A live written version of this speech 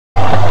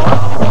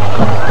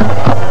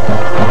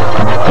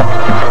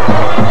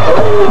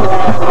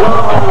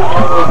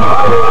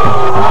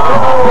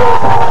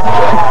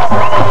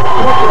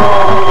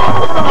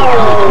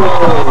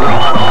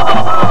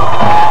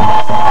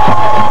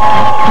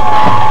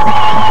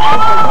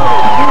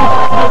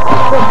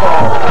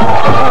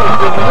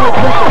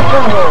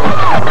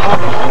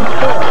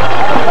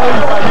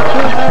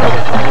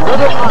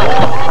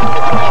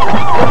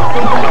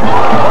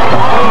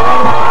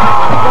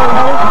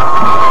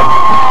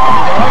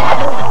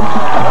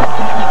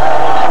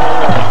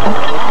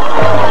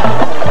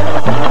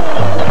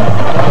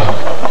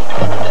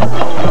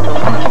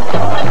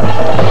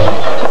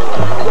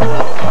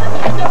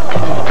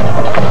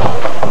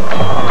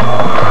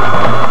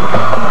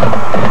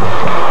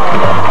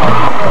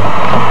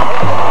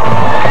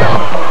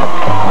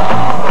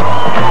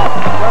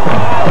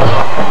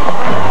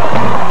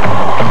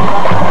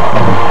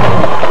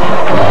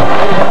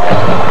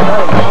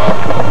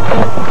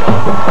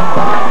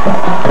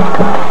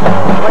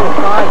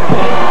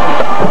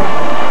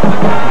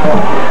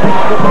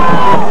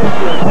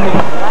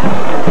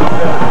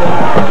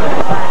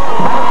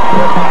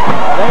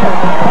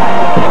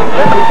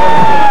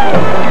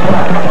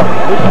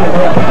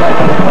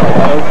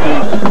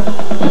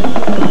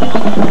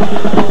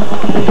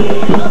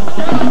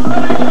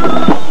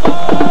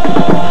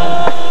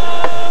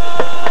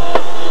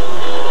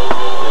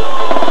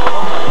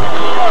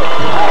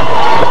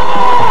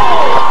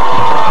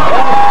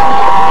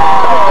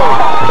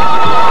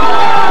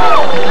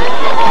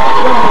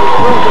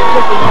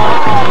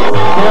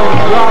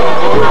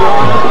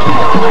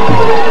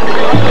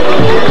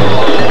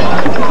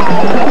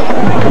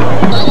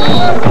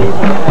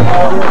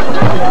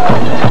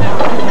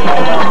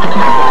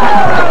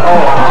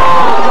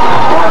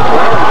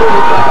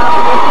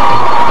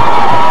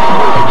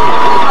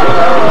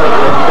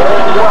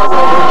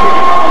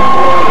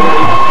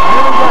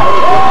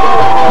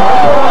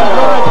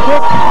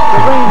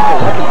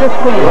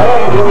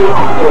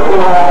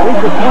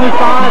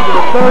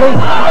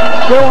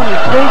on his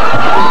feet.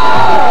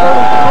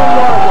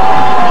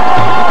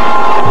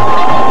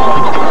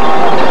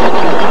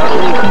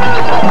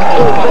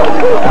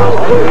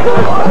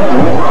 33-yard line.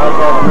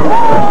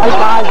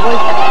 Mike Isley,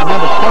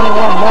 number 21,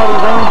 Marty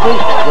Ramsey,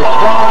 with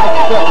fly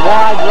set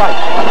wide right.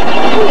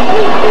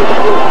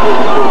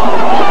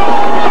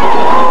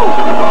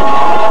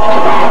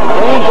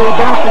 Ramsey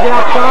bounces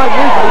outside,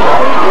 usually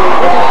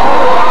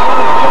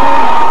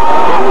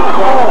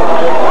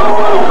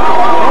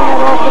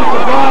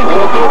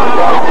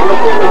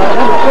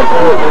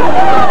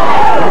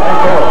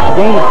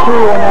gain of 2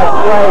 on that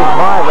play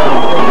by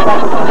Ramsey.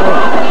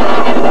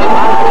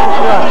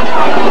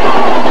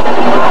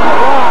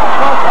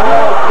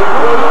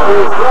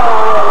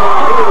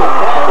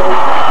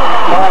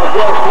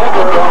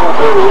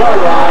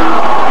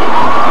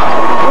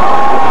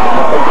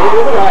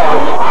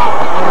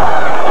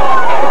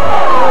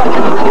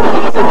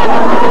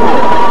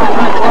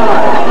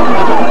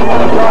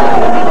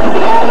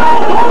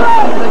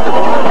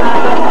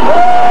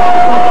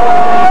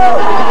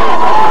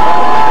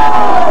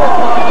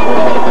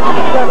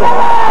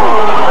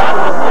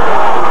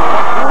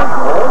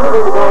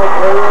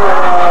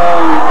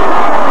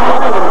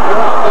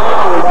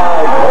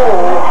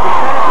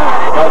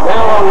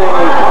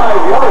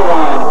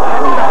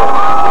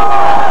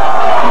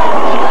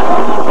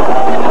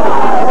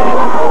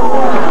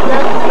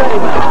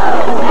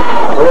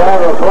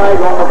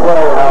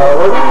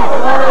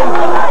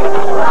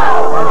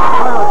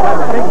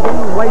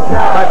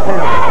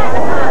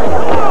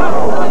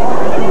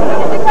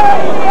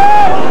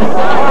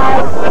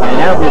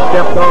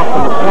 Stepped off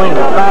from the point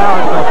of the foul.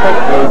 It's going to take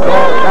the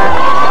ball back.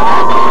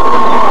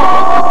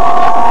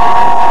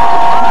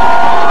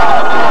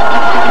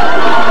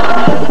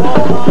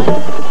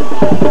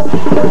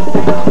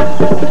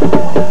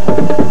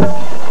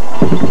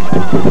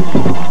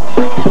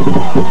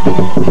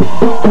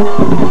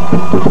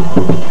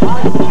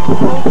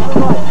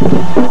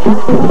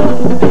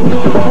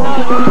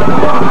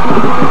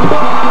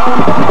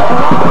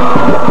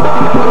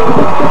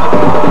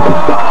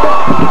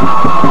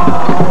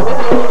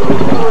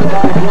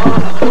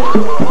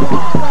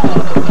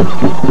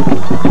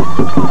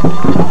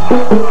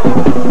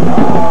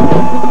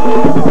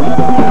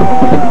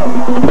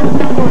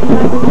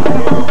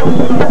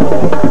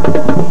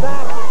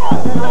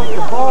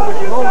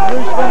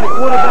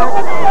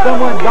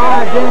 Someone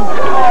dives in,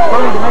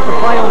 trying to make a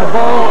play on the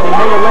ball, and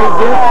made a late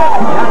dip.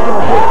 That's going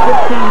to put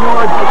 15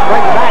 yards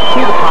right back to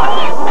the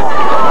pocket.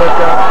 But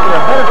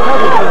better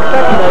coverage for the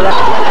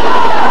secondary.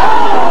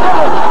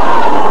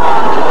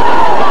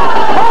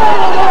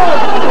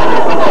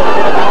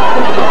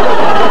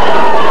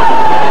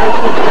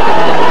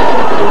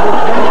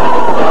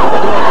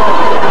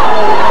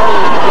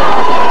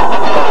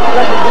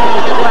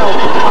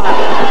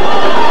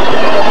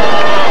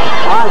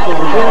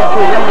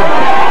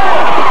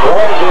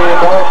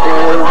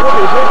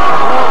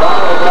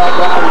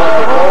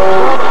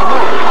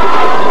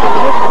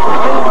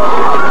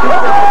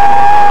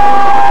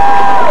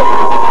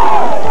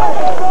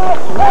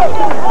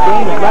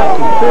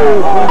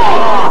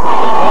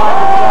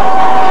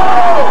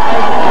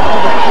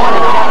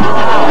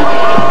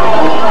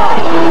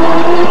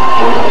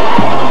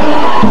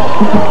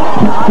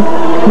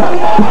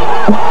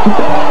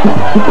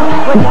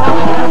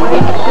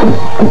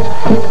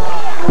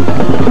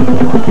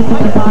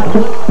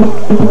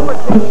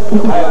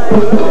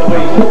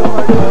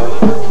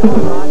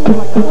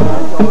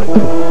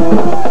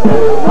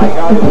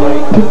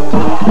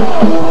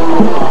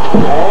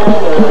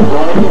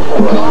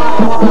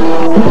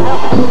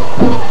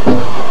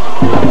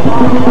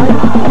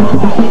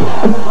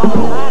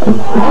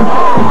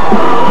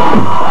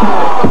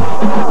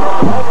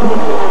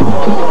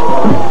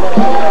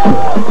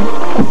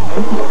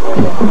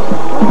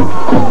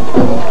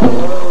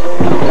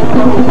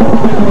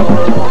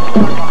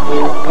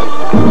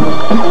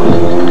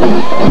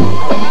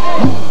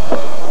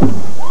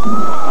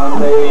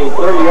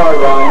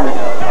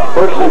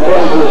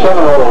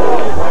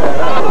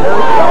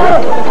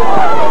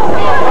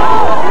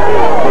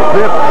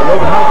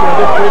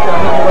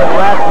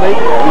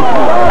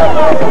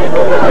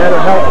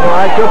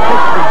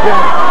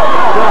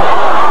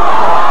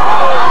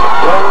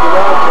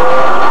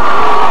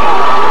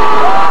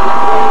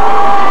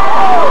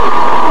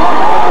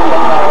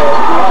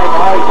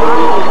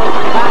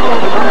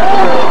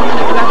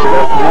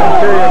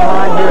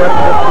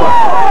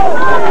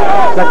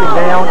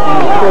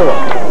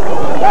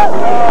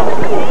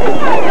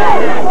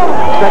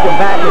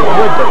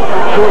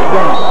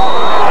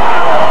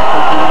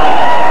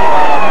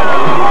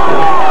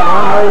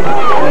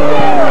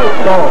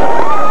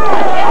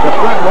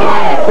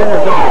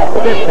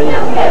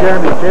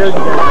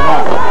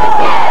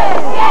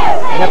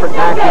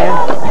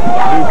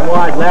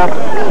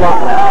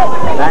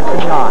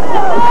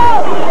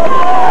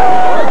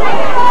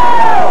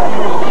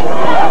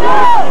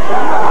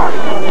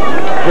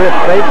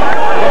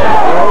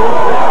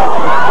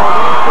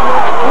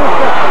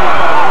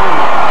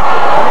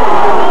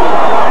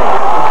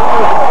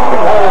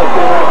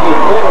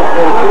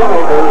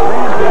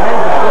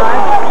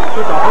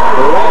 Kick off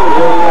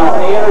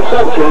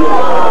deduction,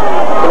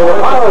 so the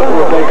Pilots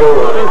will take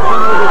over.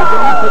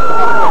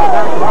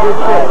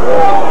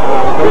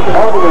 It's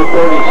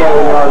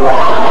 137-yard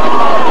line.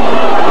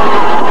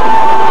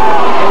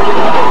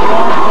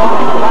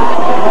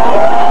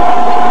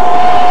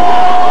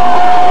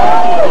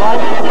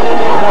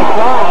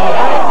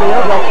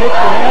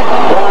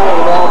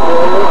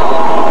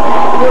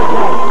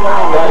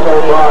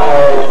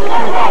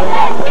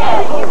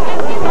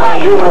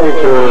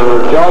 Shoemaker,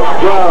 Josh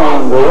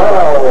Brown,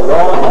 Burrell,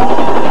 Ross.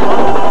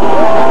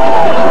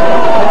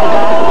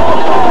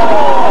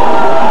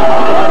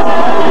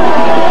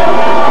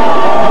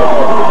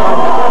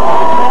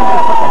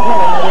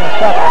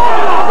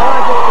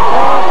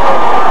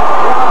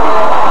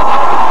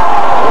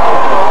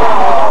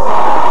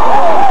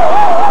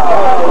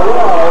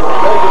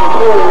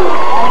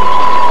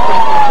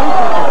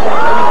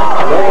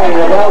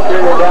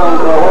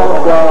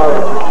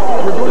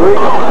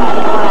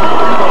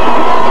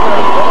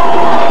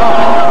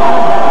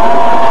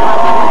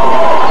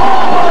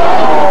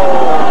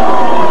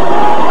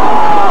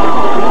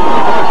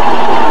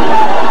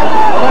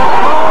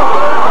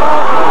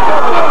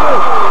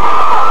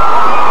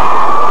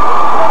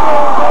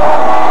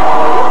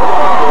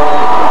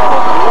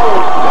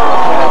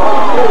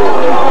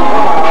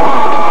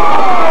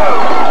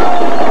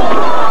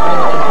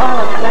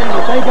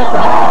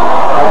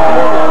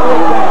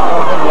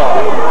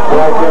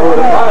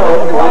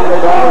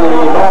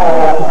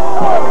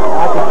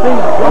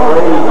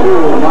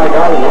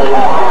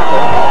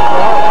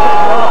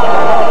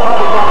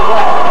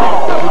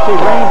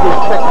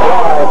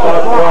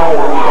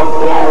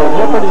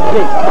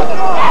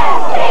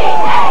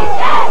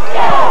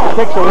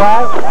 Takes a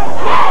while.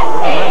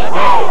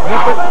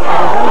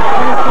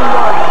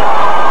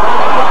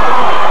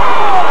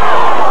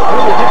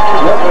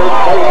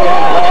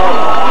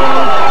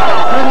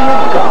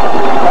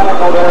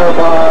 Tackle there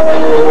by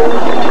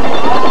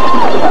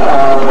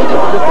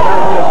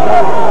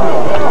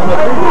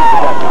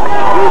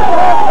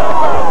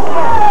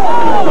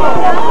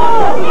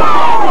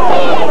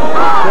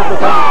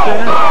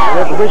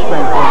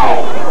wishbone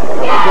formation.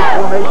 Good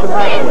formation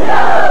last week.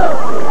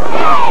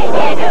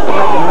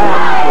 Second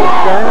half is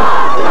Jones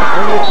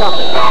and the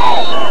Tucker.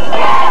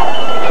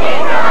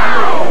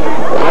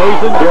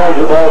 Raisin. Jones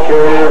the ball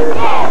carrier.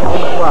 On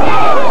the fly.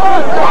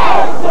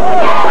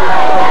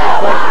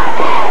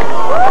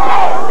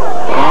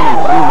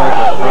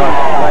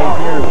 Right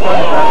here in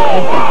front of that.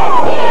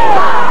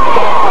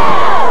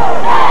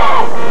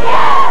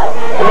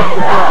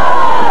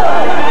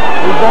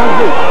 He's going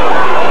deep.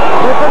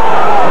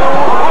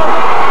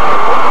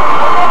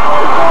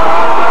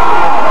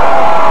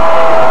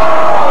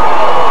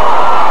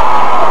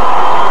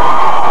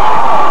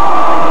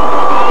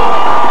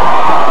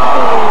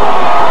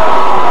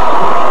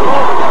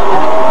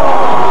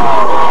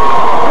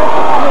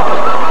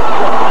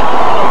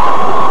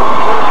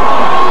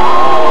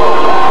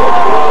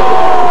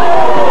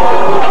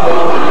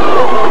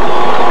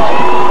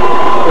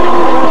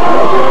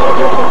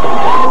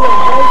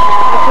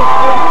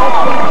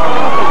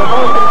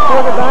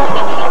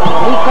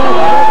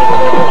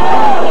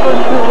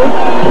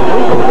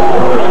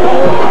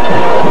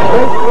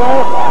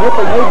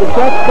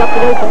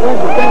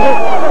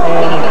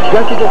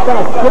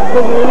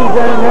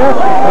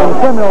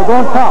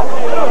 On top.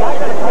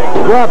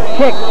 Grub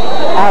kick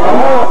out of the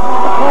hole.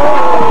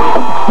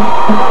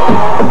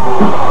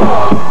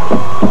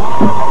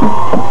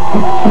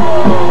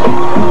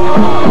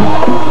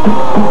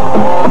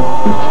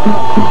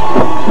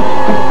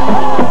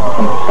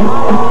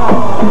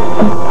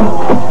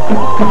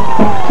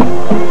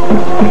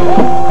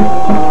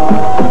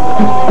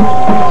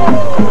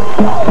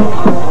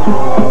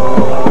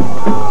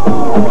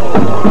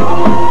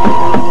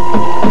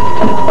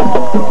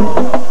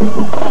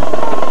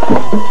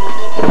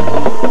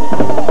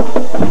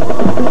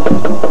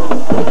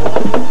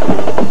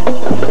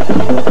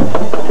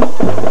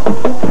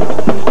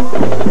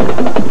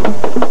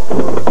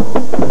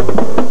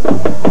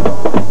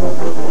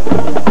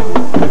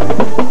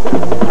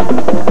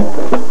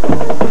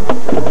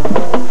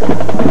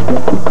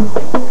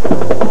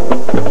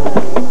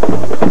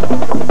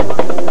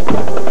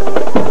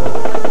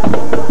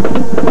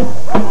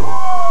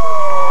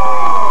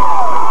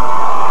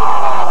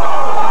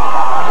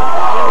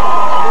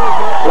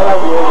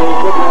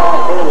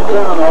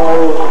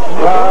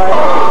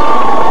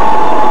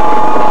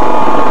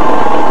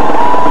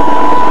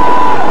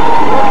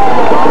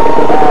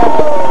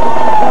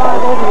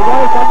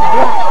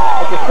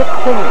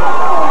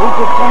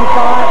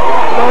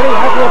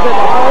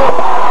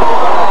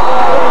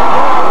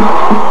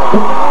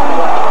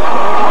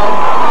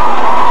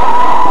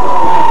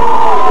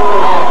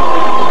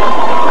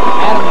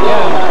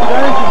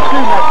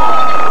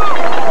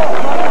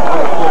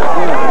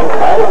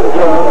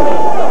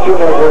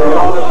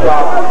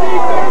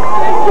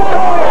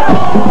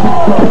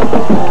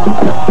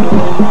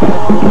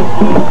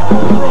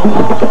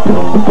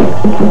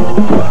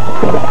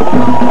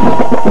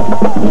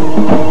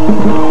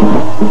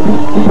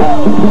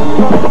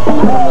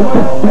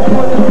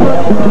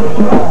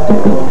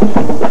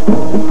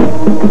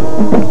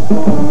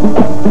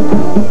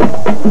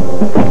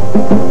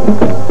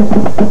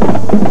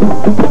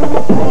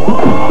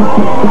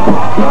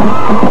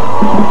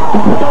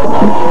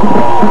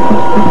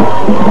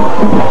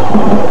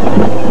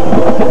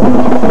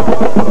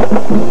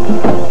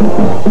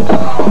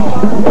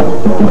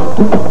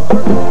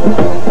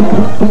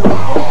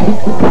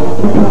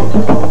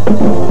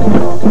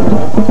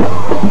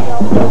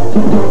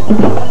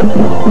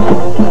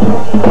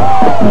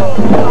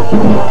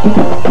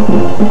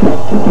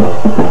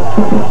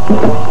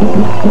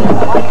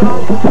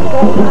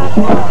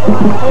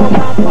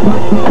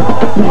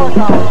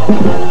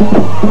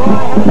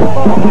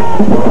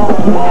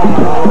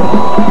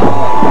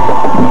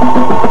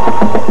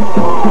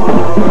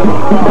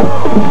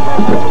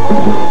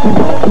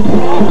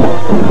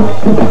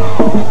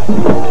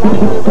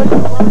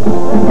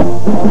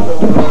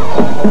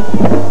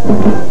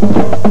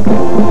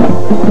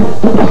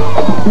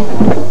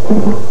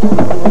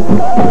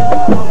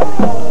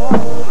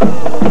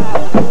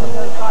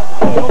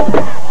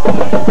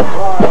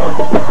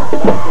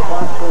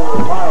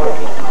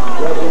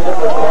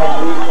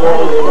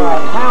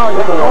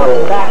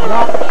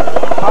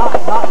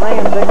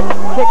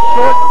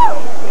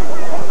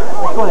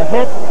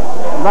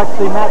 Let's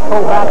see Matt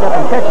pull back up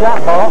and catch that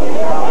ball.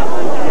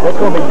 It's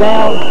going to be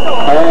down.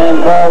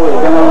 And ball is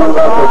down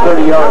about the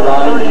 30-yard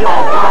line. 30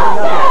 yards.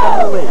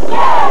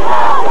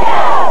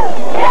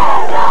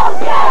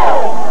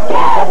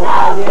 Double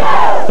tight end.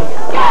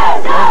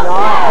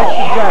 And pitch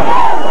to Jones.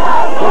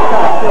 This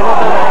time still up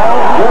in the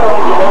hole.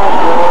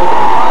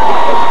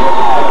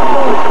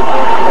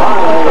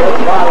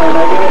 Finally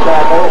making a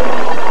tackle.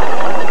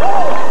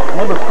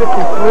 Number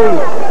 53,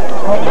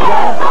 Hank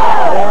Jones,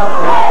 down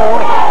in the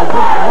fourth. For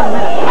just 1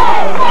 minute.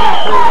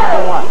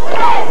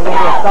 We're going to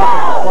do a stop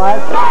at the flag.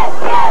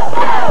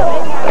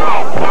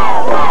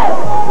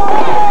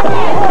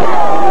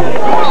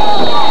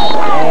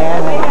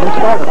 And we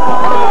started.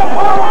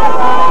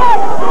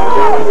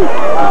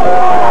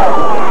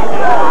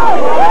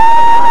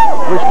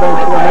 Wishbone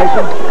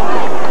formation.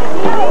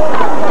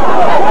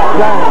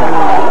 Jones.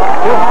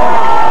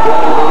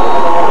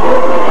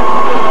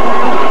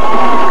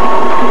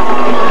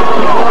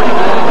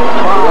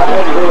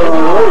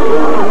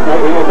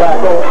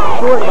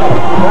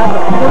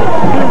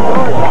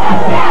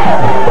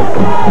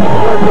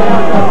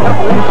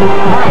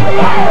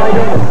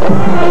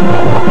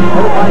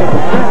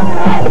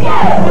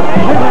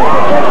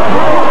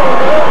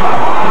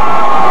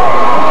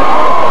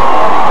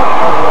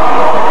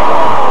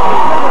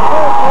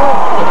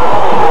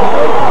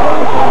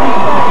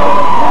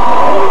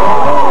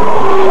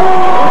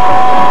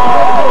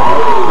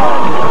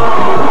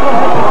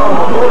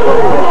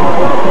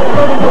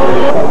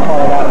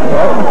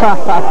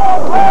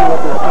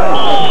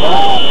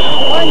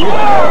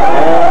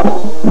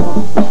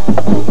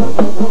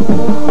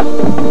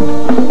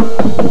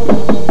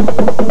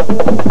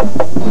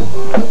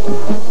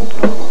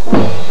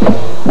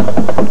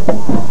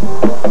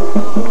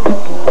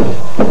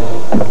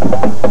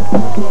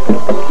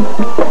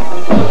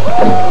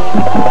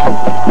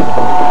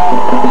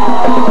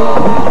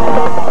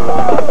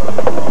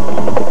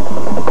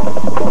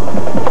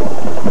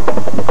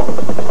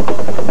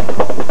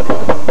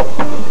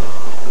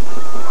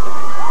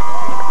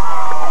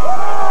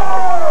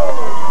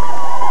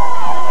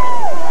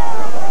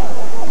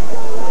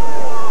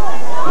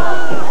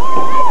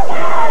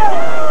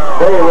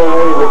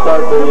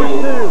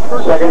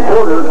 Second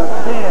quarter.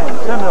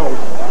 10, Seminoles,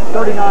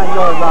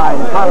 39-yard line,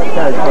 Pilot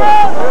territory.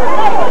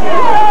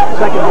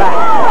 Second back.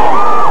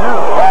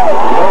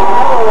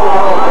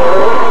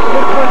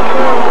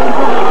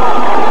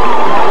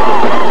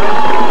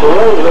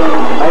 Rosen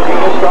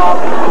making a stop.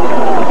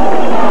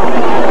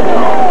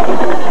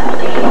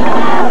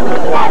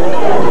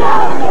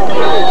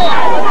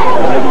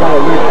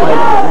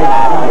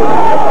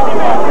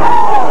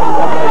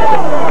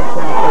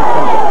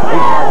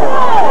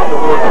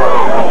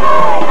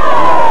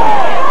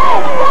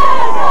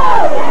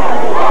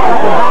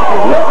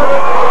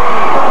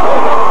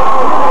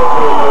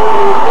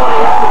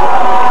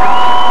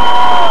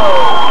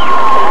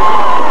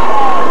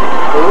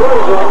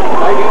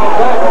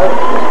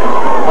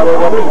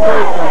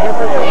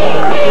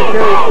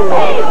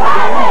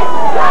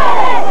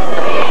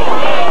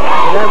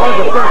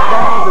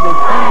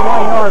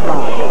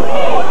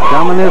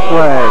 Coming this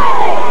way.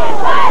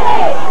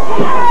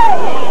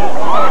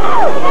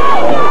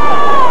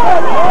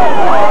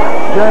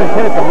 Jones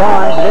hit at the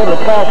line, but able to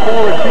fall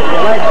forward, keep the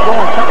legs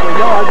going a couple of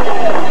yards.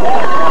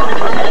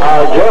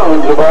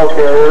 Jones, the ball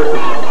carrier.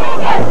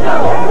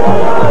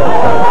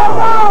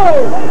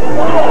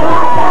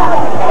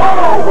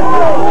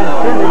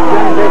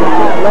 Jones able to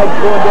keep the legs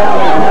going down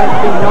to the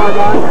 19-yard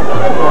line.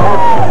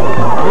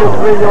 Near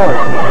 3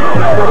 yards.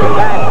 Second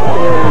back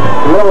is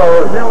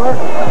Miller.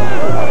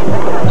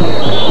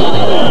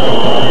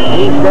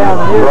 He's down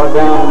here. Brought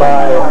down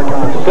by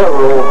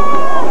several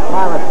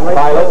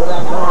pilots.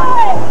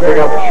 Pick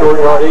up a short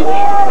yardage.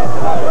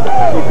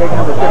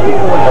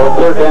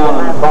 Third down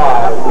and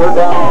 5. Third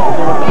down.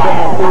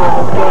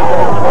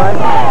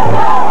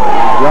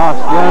 Josh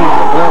Jones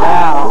split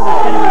out.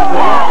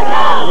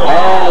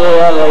 And we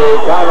have a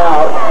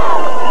timeout.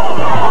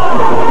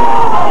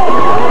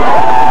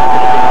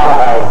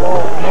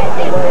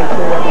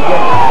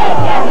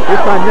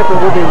 This time Nipper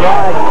will be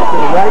wide to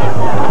the right.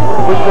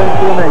 Wishbone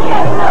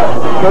formation.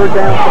 Third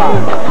down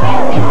 5.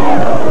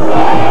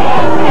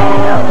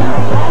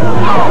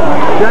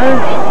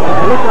 Jones,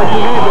 it looks like he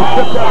may have been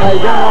tripped up by a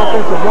young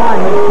offensive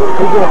lineman.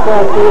 He's going to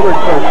fall forward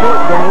for a short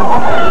gain.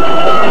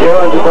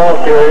 Jones, the ball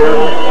carrier.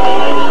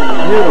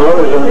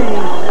 Rosen.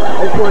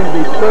 It's going to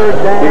be third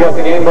down. You got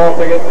the game ball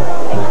ticket?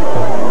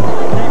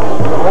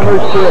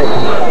 Almost three.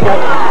 Got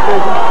the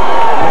decision.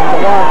 And the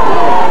loss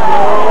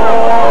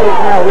is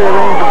now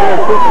rearranged the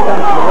Bears. Push it down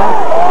to the left.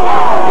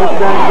 Push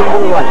down again to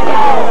the right.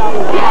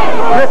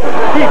 Griffin,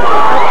 keep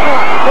it.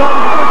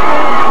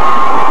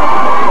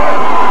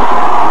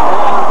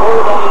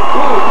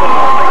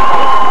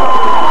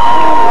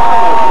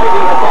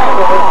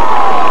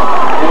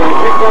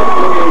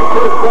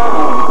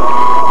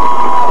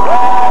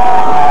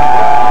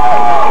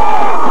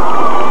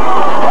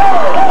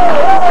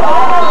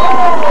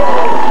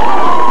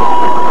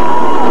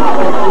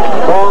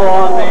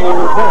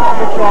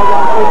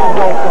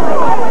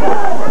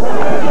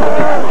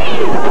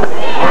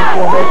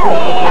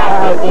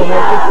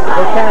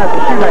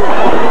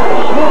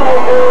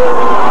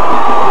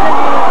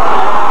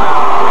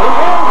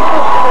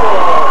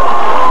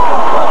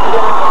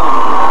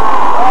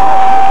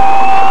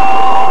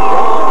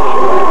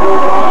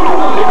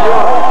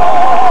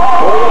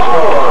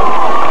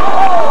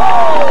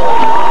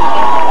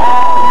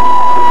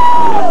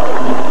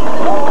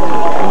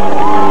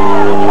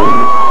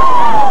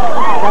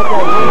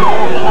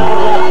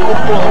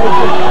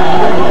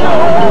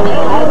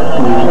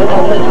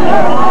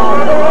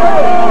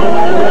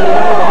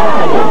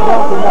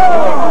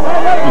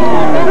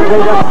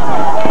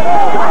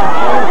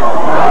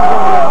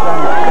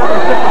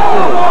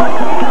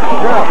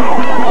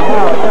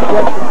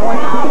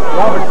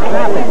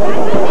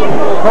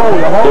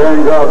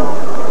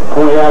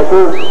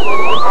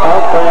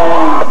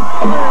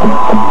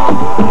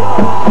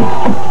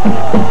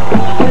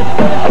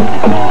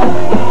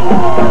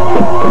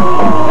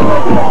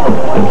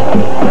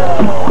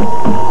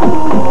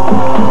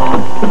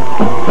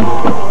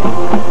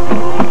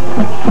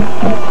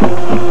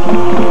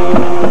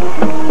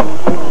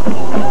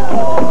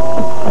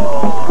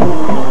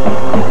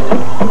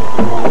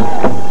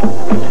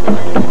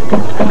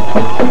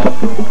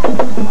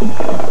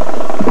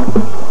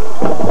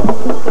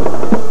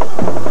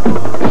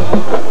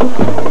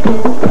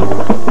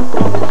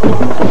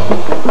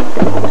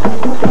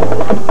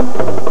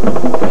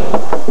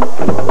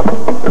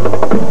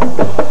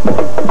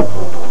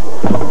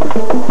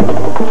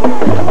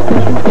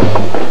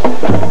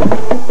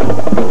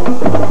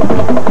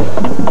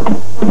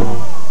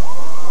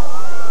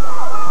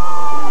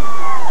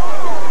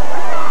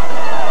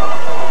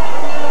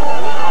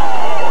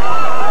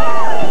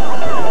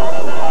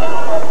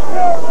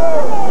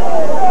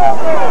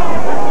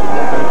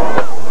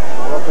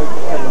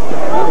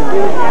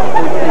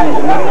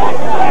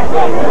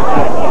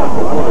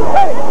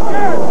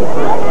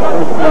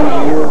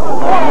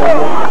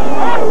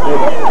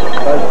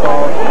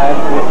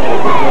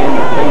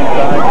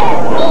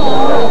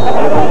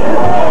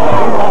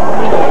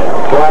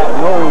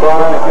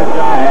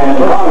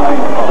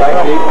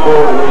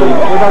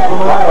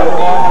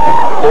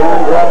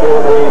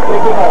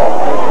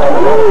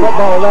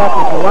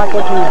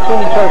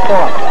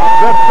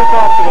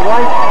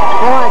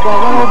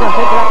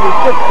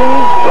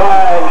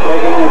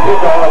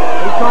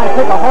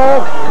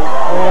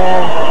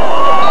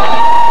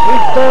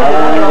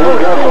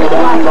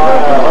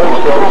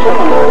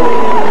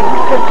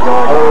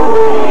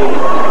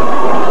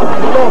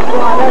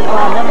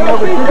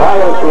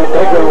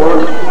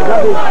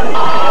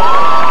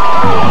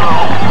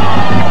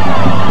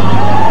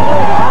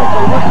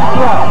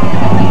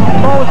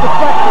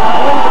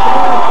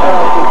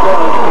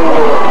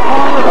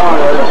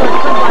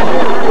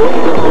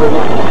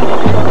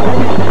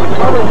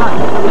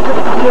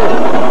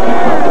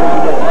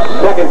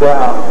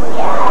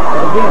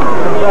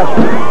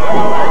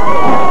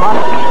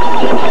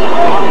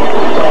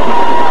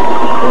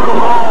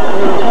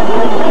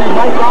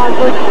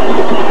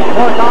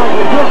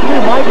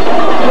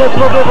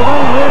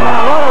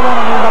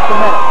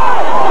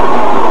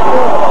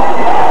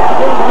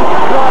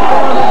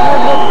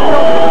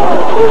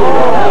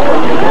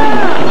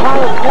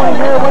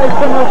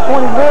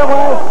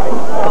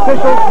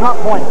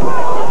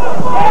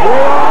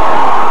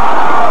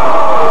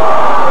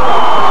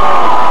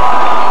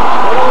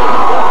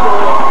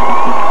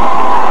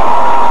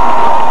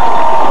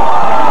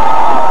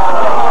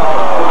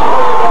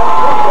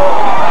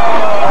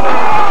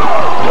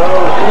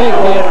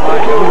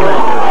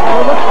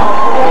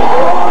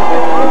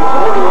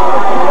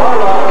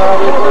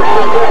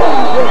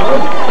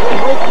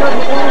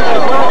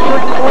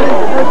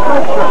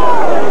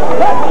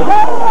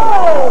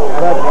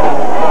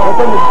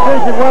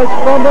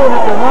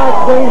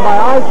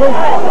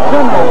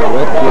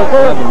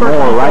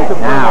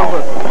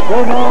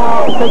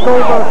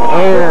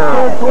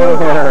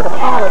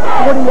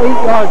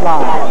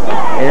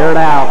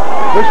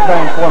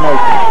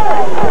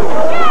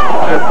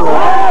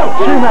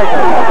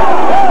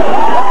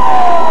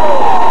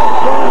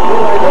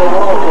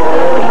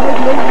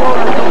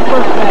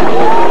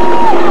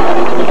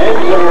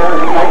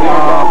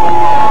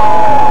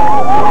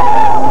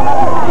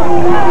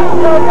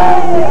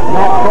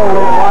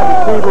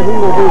 He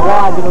will be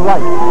wide to the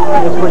right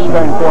in this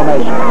wishbone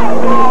formation.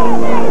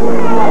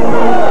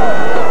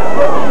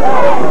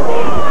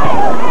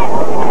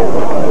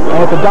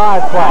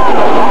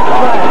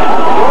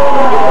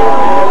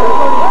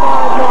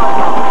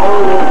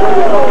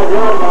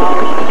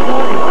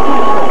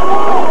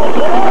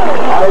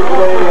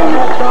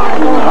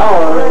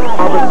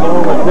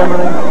 with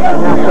Zimmerman,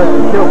 and now starts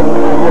to kill them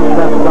on this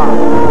left side.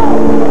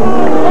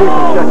 See if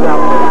he checks out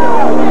for that.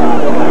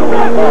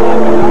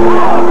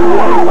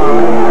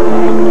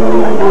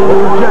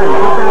 James,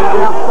 look down the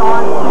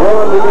outside.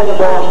 Well, we get the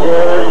ball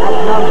here.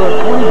 Number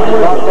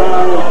 23. Brought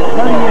down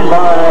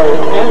by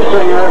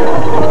Ensinger,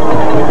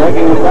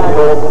 making the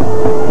tackle.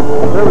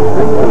 There was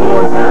big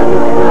boys now.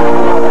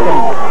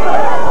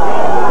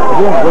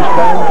 Again,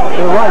 wishbone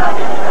to the right.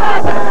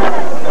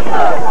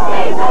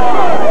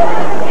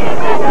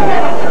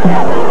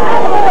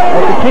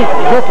 That's the kick.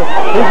 Griffith.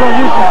 He's going to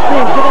use some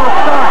speed. Get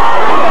outside.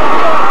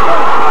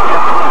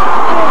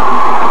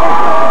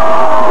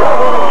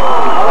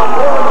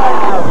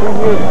 Now, 2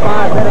 years,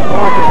 5 minutes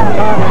mark at the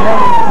time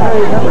remaining.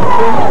 Carry number 6.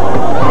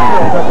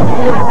 That's a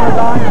 4-yard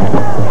line.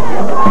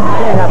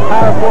 Can't have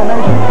power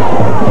formation.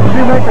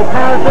 Shoemaker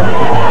powers it.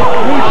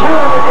 He's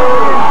sure.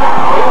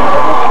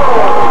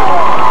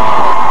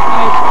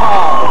 Nice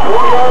call.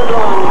 4-yard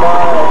run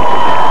by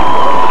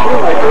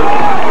Shoemaker.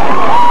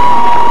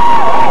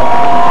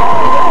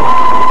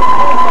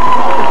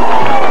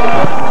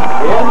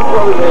 In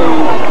for the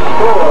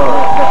score.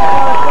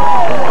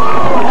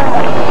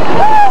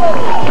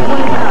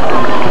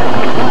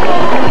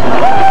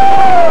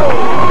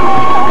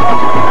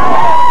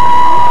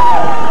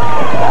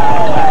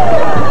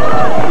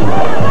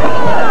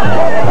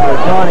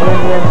 Johnny in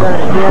the end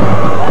zone again.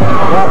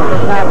 Robert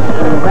snaps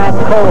to Matt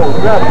Cole.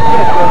 Just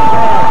kick him.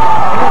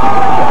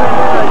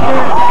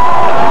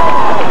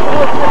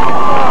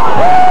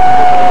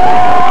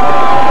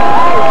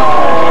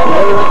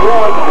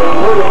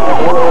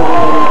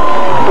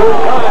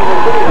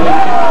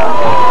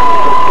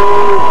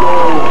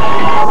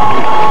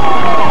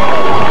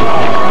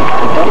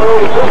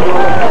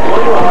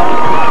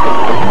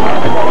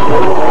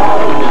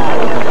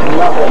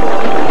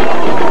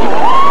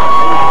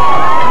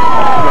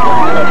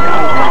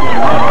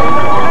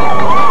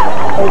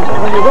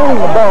 When you're running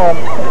the ball,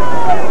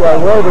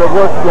 we're able to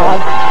work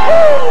behind.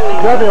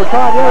 Grubby will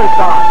try the other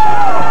side.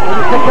 When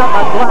you pick up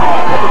by Black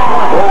at the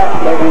point. Black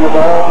taking the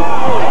ball.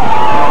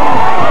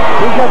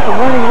 He's got some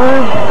running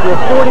room to a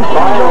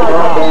 45-yard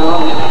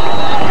line.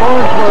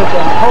 Farnsworth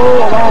and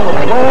Cole along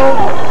with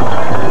Wells.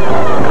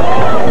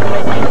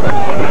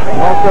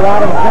 Also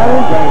Adam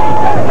Jones.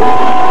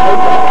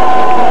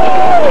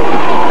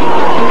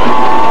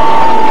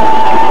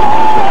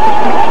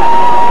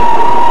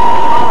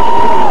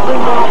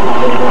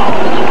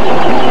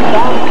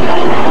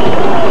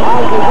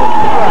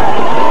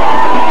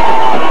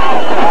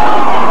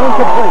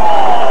 Incomplete.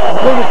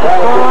 Completed to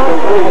Fry,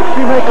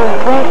 Shoemaker in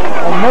front,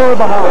 and Moore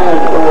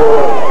behind.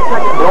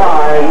 Second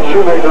drive,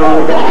 Shoemaker on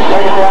the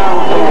second down.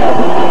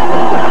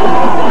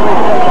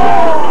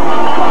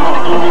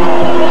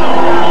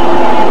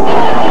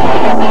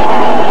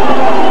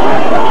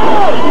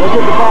 They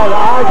give the ball to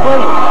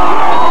Isley.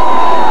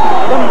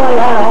 Somebody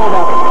had a hold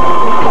of it.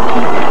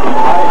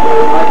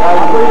 I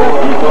believe that's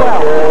Keith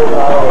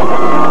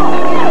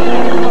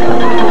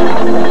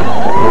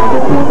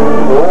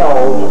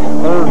Wells,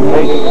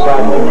 taking the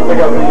back, pick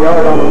up a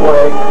yard on the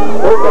play.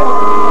 Third down.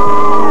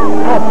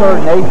 Now 3rd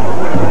and 8.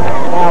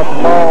 Now it's the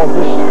ball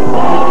just 2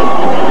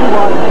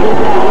 wide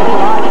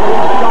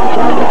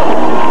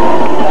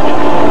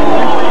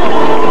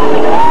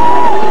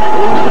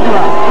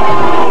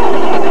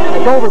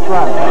it's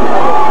overthrow.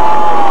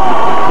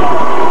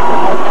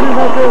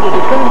 Shoemaker, the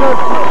defender,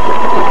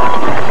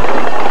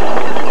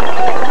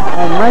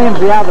 and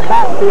Ramsey out of the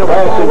backfield.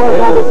 Ramsey Well,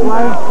 that was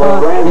flying.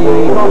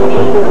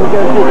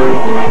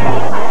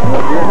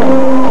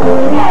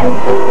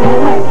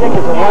 Kick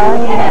is away.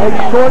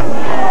 It's short.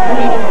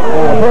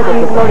 And a hit at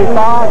the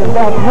 35 and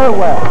down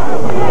nowhere.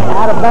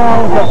 Out of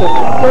bounds at the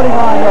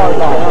 39-yard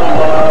line.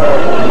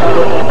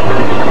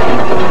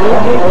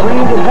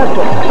 Green and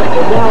Hessel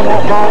are down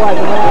that ball as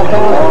it went out of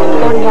bounds at the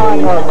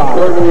 39-yard line.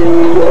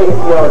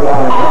 38-yard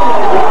line.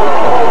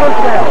 First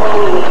down.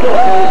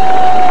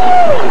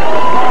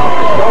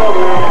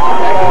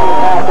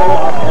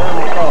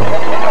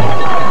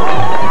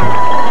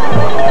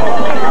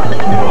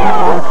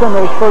 Some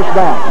of those first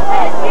downs.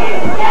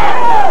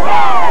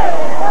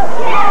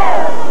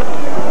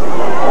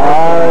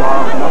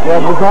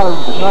 Yeah, we've got a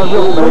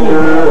real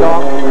lead.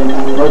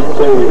 Let's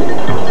see.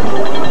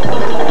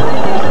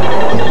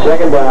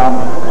 Second down.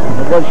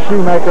 It was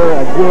Shoemaker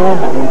again.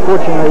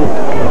 Unfortunately,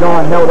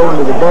 John held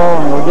on to the ball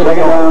and we'll get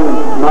Second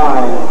down, 9.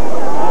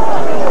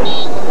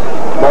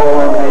 Ball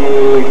on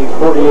the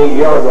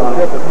 48-yard line.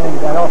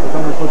 That off, it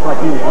almost looked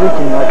like he was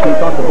reaching, like he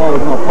thought the ball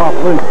was going to pop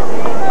loose.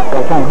 So I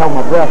kind of held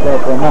my breath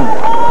there for a moment.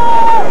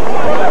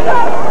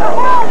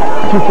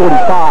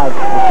 2:45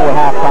 before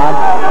halftime.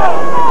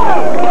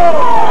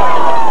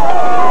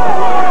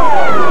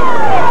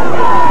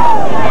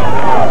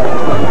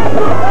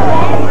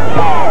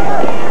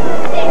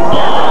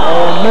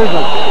 And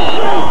movement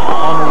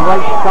on the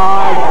right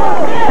side.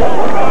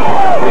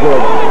 We do a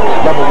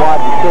double wide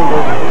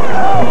receiver.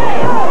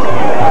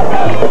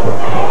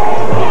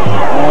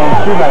 And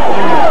Shoemaker.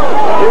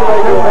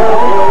 Shoemaker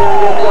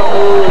gets up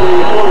to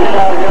the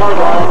 45-yard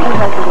line.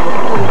 Shoemaker with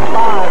a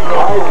 45.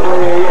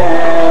 Isley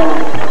and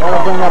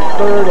That'll bring up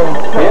 3rd and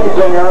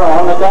Hensinger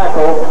on the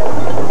tackle.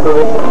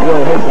 Really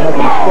hates to make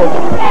a mistake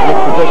in this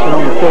position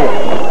on the field.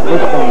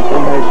 Wishbone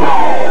formation.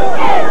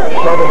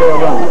 Cover their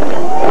run.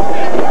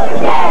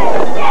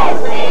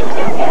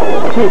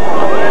 Keep.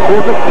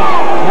 Griffith.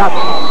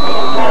 Nothing.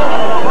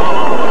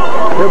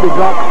 He'll be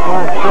dropped.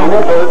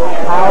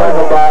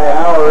 Howard by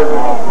Howard.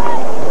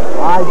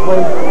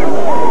 Isley.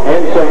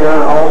 Hensinger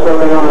also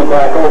in on the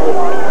tackle.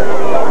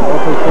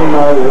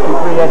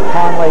 We had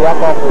Conley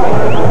up off the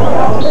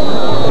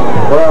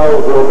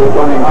Wells will be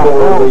running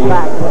for the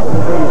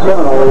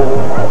Seminoles.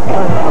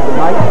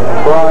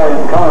 Brian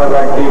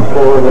cornerback deep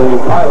for the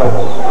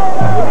Pilots.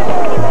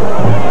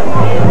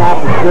 Snap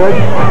is good.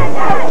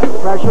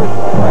 Pressure.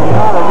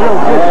 Not a real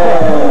good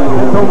fit.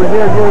 It's over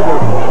here near the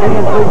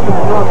Indian Boots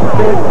across the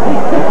field.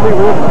 You see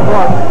Wolf and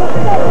Clark.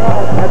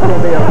 That's going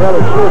to be a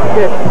rather short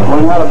kick.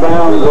 Went out of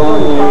bounds on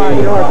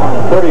the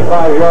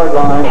 35-yard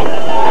line.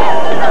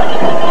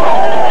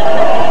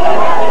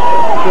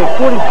 So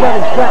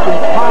 47 seconds.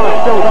 Pilot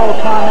still with all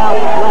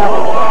timeouts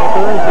left at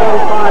their own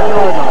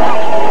 35-yard line.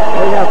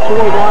 They have 4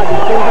 wide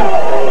receivers.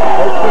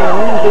 They're seeing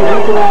Lindsay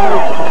into the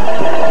motion.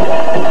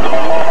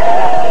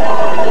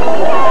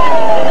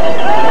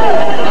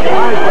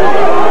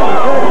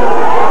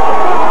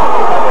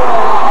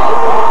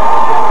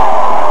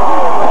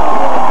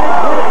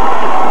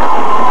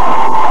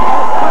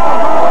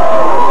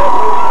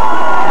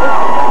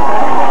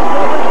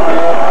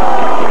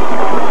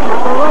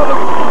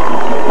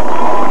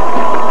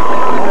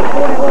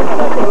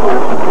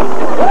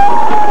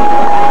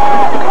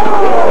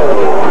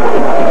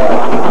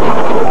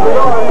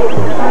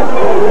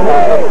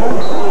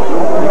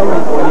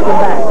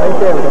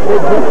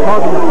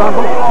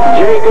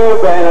 Jacob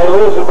and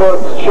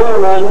Elizabeth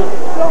Sherman,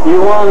 you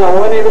won a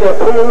Winnie the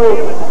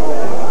Pooh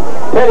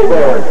teddy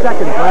bear.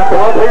 Come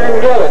up here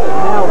and get it.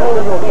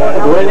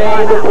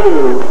 Winnie the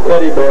Pooh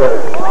teddy bear.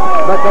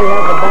 But they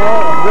have the ball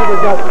and River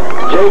got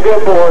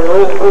Jacob or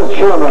Elizabeth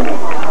Sherman.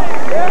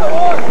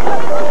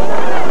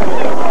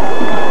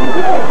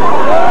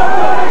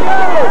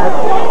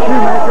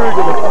 Shoemaker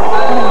to the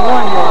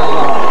 21-yard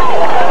line.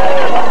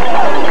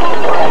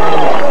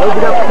 They'll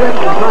get up quick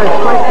and try to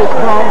spike this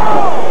ball.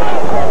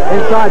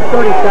 Inside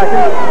 30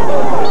 seconds.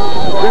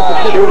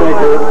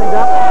 Shoemaker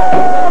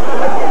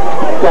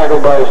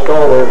tackled by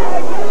Stoller.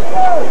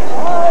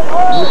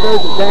 He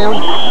throws it down.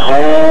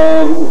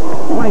 And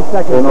 20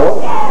 seconds.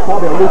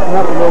 Probably loosen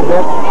up a little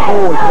bit.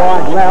 Hole is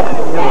wide left.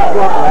 You have a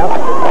slot left.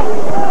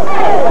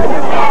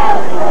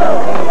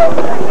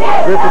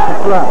 Griffith to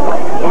throw.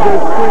 He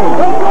goes screen.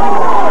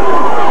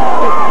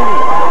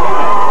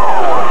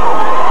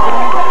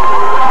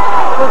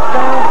 First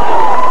down.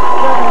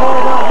 7 more,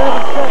 about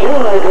 11 seconds.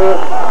 Shoemaker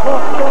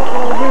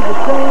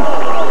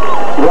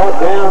brought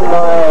down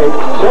by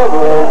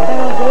several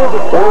over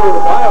the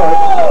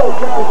Pilots.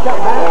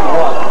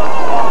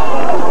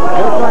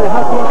 They'll try to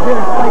hustle up here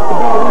and spike the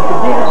ball once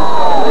again.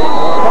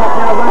 Clock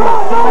now running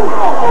outside.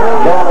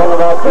 Down on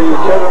about the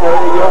 7 or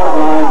 8 yard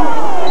line.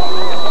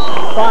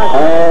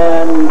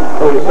 And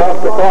we stop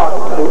the clock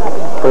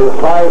for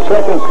 5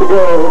 seconds to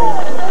go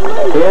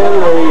in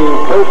the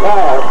first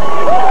half.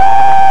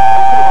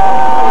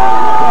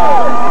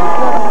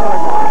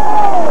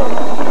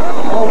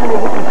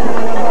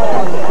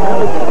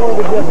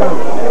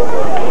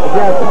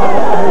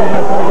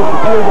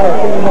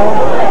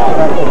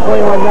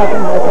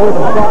 Nothing. That's worth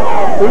a shot.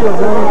 Either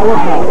running or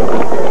not.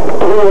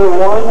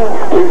 21,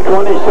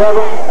 227,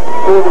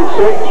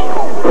 46,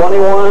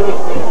 21,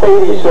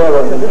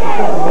 87.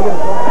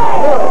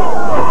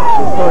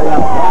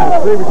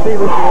 Three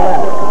receivers to the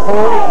left.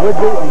 Cole,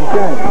 Woodby, and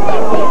James.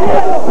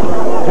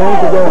 James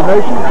will go in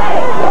motion.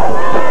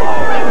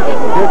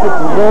 Griffith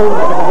will roll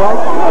to the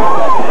right.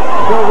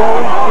 Still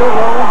rolling, still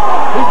rolling.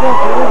 He's going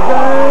for his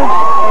zone.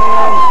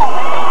 And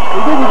he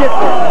didn't get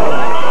there.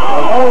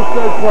 All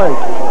third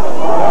place.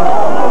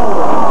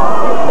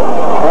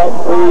 At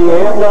the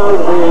end of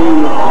the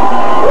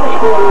first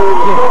quarter,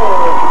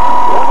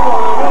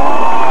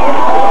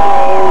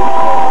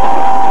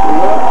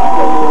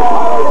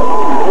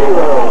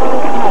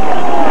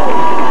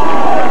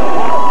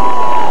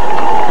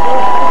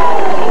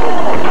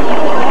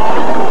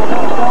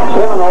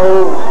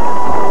 Seminoles.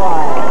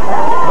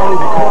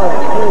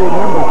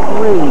 Number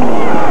 3.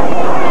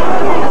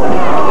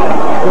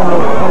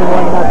 Seminoles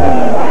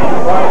 21-0.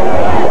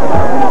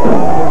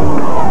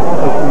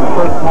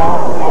 First half,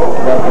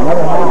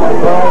 another half to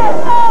go.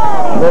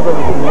 River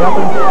with some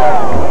weapons.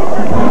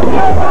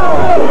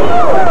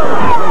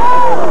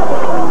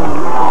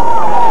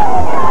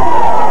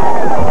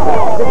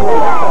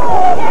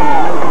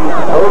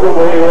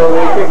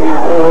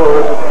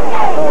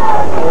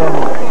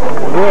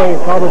 Really,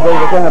 probably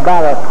within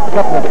about a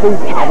couple of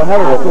feet of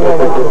another score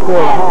before the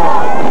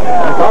half.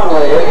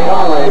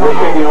 Conley was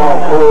kicking off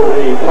for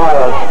the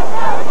Pilots.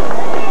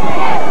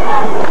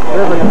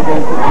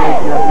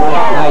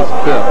 Nice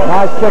kick.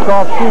 Nice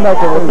kickoff.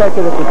 Shoemaker will take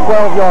it at the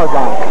 12-yard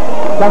line.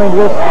 Coming to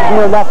this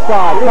near left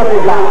side. Cuts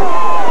it back.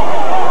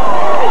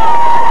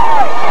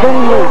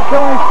 Spinning loose.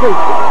 Still in feet.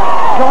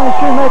 Showing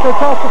Shoemaker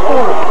across the 40.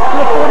 To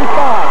the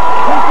 45.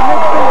 Into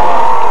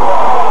midfield.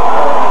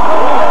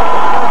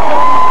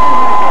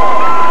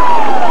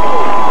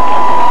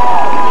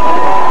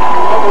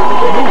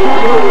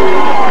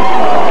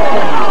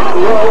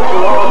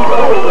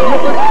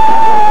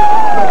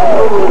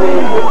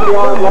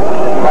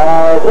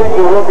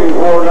 looking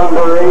for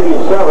number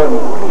 87.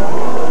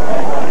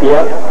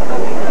 Yep,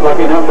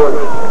 lucky number.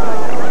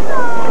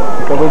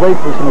 So we wait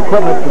for some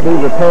equipment to be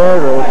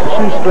repaired or a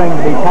shoestring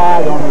to be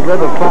tied on the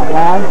river front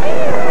line.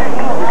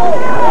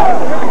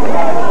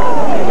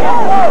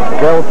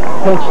 They'll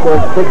pinch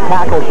those big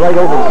tackles right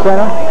over the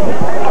center.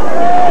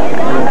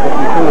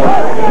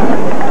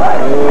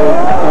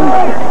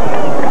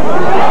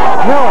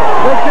 No,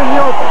 that's in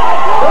the open.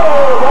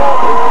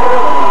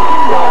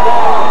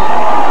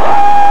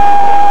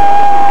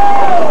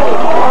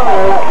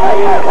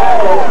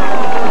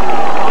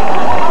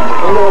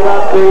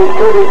 About the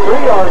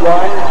 33-yard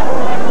line.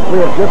 We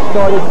have just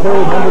started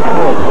period number 3.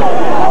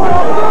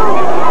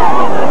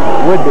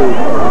 Would be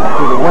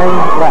to the wing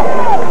left.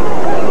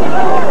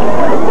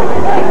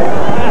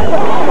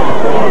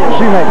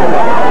 Shoemaker,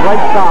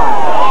 right side.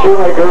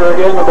 Shoemaker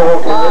again, the ball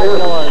carrier.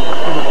 5 yards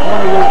to the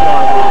 28-yard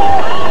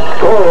line.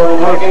 Corwin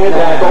making a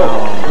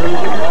tackle.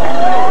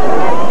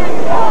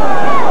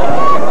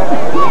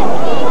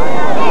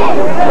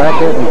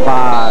 Second and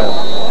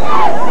 5.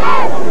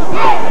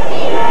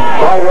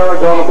 5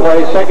 yards on the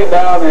play, second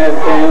down and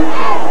 10.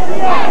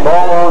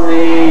 Ball on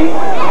the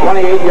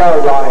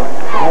 28-yard line.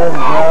 Aaron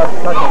Grab,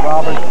 Tucker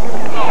Roberts,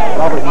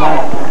 Robert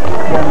Mike,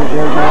 Jeremy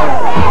Gilmore,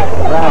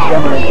 Brad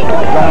Demery,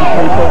 John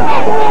Cooper,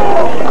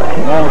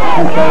 Lawrence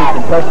Shoeface,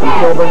 and Preston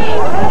Kilburn.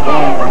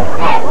 Doing an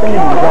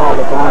outstanding job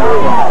at the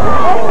line.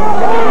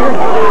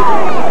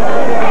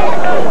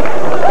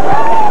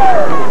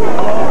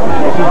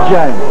 This is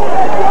James.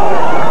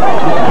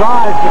 He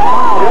drives the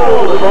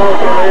ball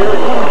carrier.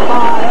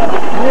 25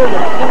 near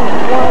the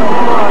 21-yard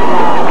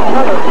line.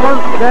 Another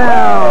first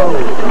down.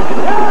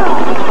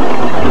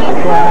 They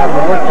can't have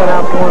the work cut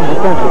out for him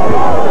defensively.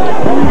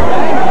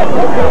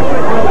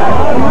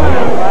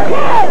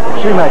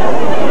 Shoemaker.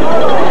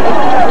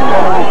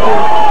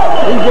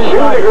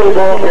 Shoemaker, the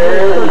ball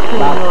carrier.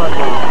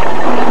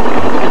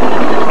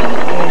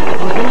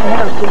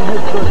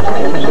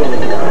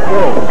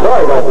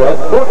 Sorry about that.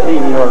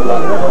 14-yard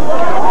line.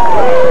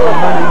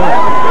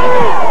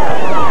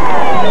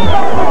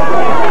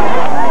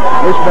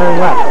 Wishburn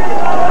left.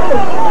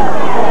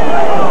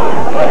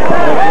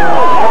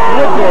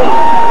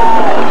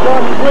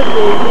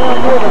 Whitby down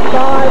near the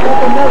side.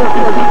 That's another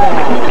first down.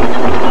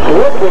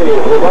 Whitby,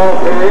 the ball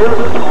carrier.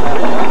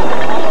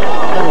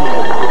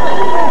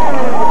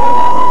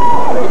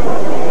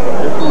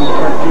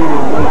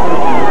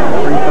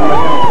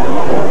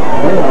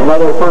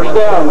 Another first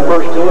down,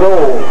 first and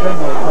goal.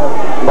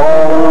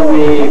 Ball on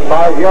the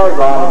 5-yard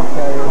line.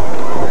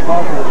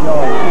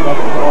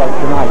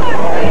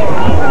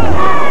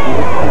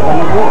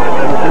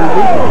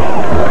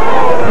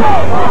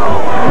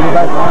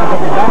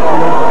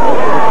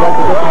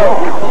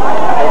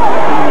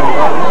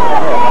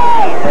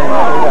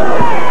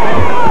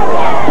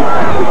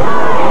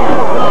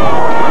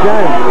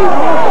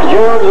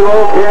 Jones, the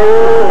ball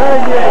carrier.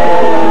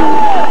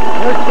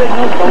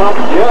 Come up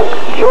just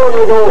short of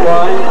the goal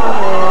line.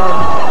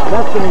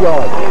 Less than a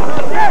yard.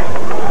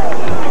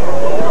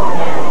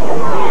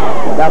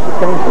 About the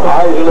same spot.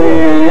 Isley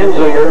and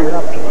Enzinger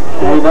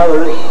and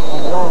others.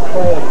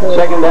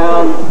 Second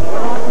down.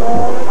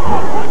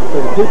 So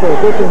the people at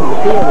this end of the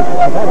field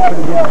have had a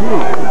pretty good view.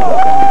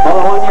 On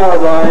the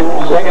 1-yard line,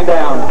 second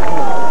down.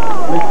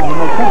 At least in the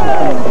most simple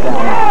things down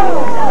there.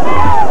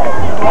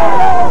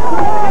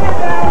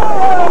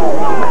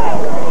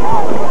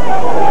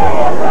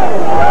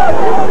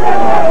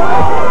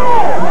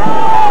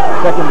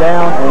 Second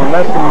down and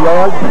less than a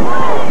yard.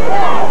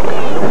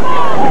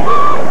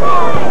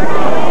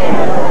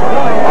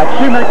 That's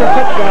Shoemaker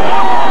touchdown.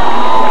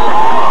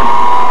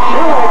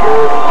 Shoemaker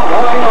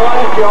running the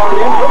last yard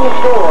in for the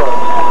score.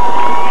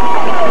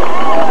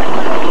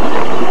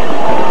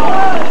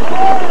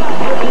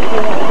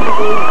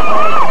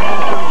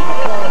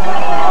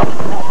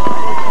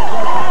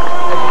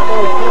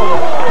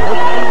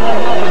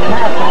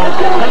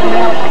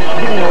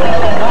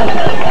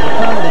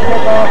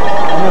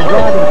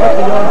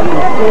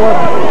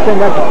 Send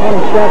that to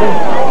 27.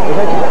 Is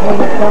that the point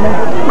that's coming?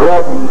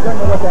 Grab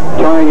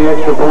trying the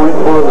extra point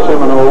for the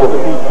Seminoles.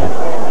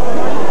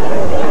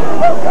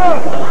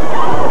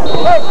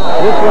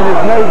 This one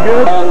is no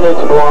good. And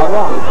it's blocked.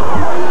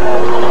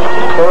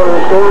 So the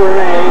score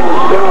remains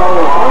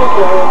Seminoles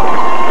 27,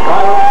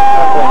 Kyle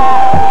nothing.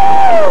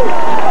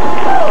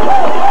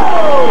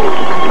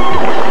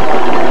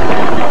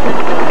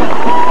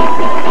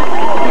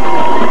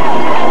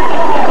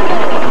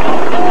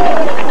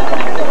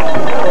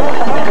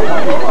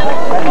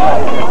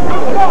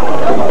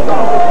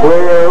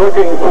 We're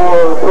looking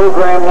for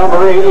program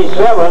number 87. They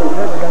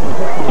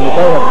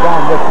have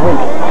gone this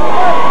week.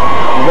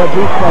 And what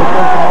he's going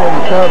to in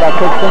the show about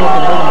Coach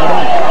Singleton moving it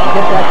on.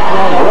 Get that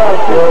strong.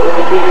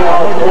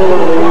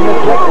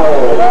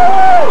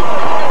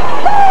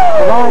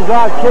 The line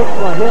drive kicks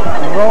will hit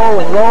and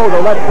roll.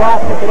 They'll let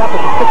Pratt pick it up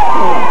at the 16.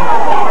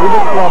 He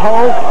looks for a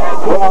hole.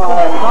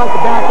 Tries to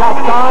bounce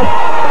outside.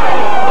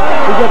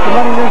 He gets the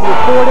running into the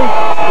 40,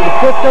 to the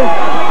 50,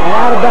 and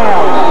out of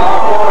bounds.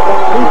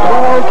 He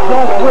throws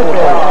just with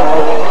it.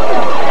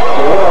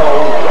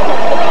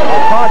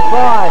 hard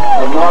fly.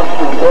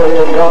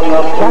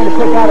 Trying to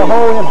pick out a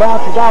hole and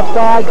bounces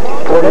outside.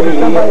 Maybe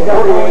somebody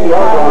got a hole in the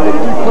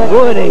fly.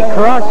 Woody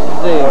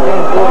crushes it.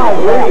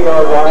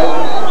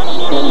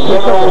 He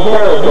took a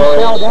hit, he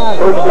fell down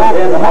in the back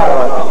of the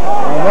huddle.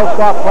 And no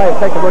stop play,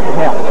 take a look at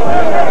him.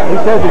 He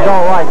says he's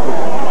all right.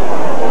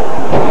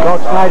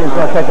 Coach Snyder's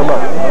going to take a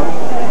look.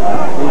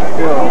 He's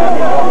still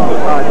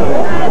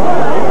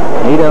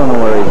he don't know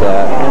where he's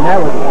at. And that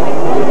was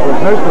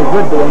mostly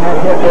good doing that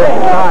hit there at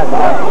the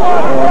sideline.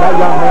 And that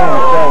young man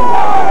is saying,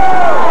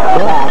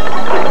 back.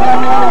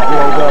 And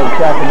he'll go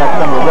checking up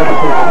some of the river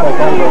people take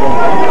over them.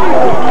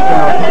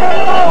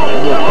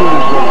 The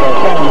accused of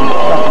saying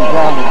something's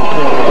wrong with the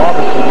field.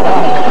 Obviously,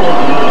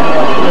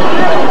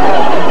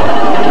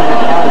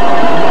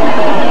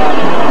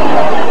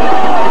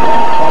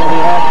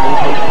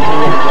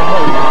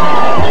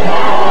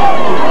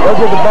 they'll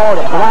give the ball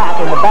to Black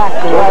in the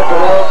backfield.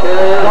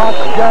 Josh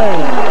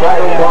Jones.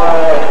 Josh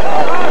Jones.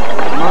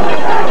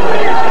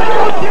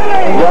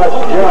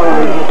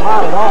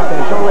 Piled off and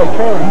it's already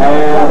trailing.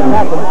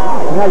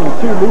 Now your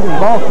two leading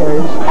ball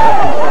carriers.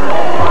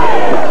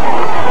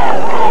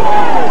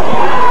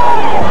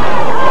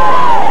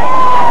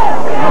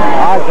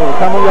 Isaac will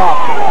come with the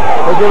option.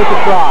 They'll give it to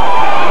Fry.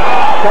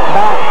 Cut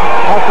back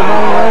off the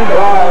main lane.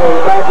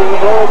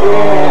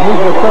 And he's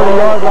the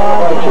 30-yard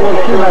line. The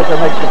Shoemaker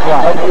makes the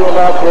fly. Up to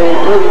about the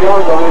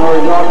 30-yard line where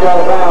he's knocked out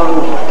of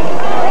bounds.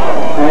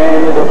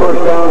 And it's a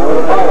first down for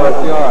the Pilot.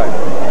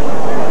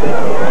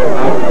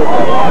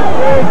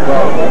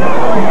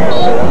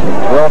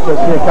 We also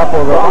see a couple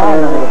of the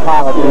iron of the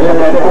Pilots. Gene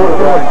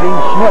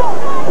Schmidt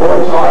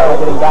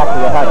getting back to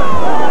the huddle.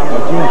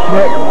 Gene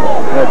Schmidt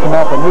come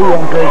off a knee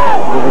injury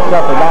that he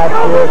suffered last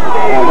year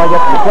right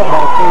after the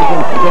football season,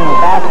 beginning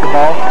with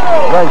basketball.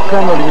 Very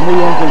similar to the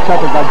knee injury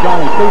suffered by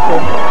Johnny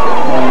Cecil.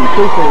 And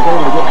Cecil was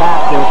able to get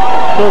back to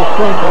full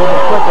strength a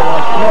little quicker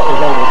than Schmidt was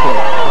able to.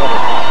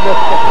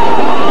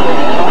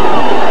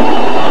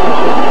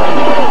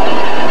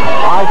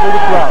 Eyes for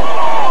the throw.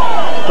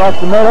 Across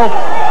the middle.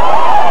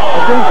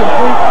 It's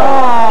incomplete.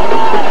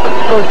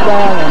 First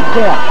down and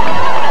 10.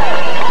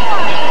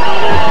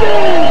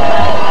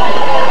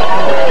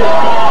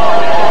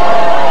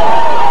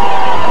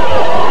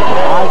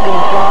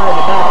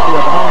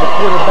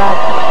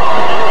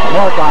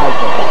 Mark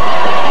Isaac.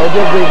 They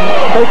give the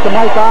take to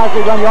Mike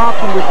Isaac on the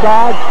option to the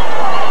side.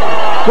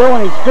 Still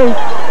on his feet.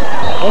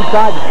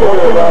 Inside the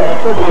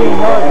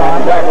 13-yard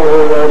line.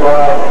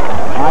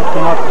 I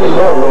cannot see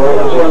that.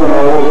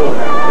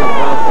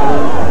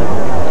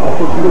 I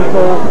think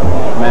Luther.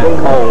 Matt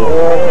Cole.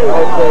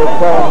 Also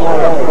calling out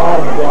that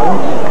bottom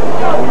game.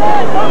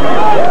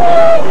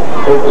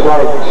 Looks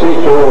like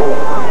Cecil.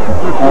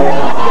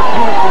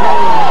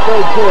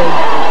 Third period.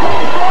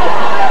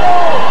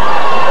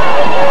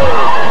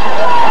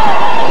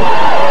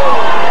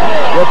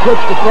 Pitch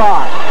to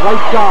Fry,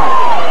 right side.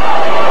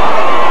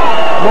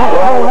 Matt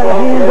Cole had a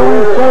hand on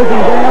him, throws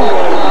him down.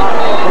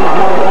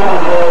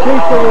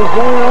 Cecil is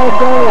there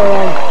also,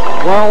 and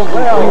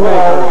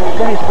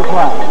finished the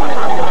play.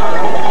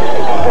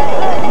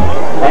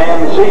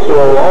 And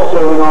Cecil also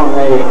in on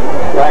the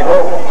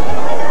tackle.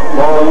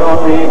 Ball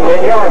on the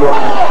 10-yard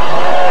line.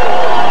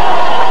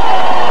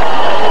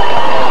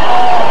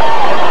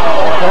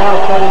 Crowd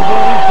starting to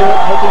get into it,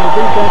 hoping the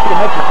defense can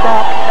make a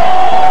stop.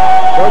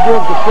 They'll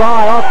give the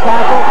Fry off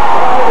tackle.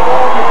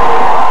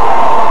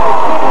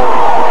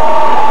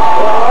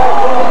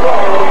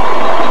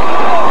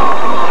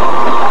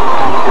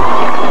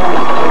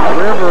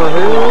 River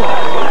who?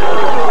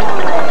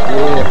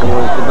 Yeah, it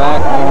was the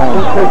back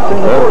home.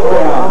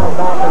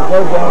 Linebackers,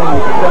 their game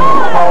is the thing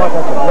you call it.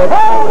 That's a blitz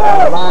on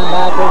the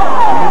linebacker.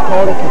 And you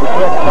called it to the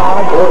correct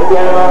side.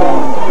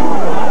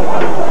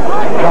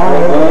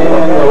 Johnny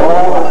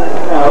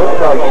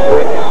looks like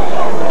 6.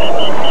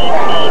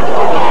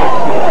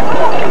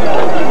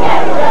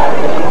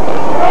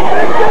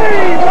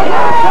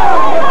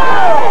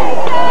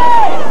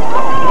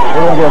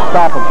 We're going to get a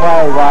stop and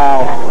play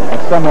while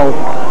Seminole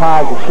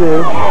ties the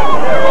shoe.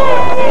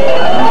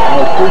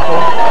 And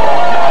Cecil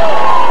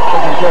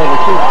taking care of the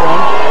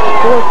shoestring.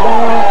 4th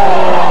down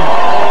and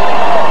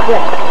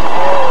 6.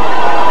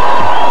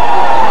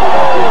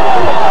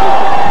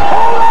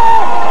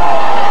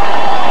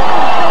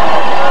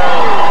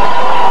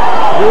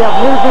 We have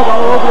movement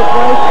all over the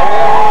place.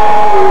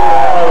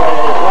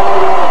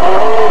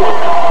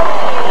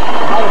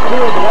 Not a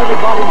field, but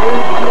everybody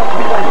moves to get up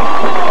the place.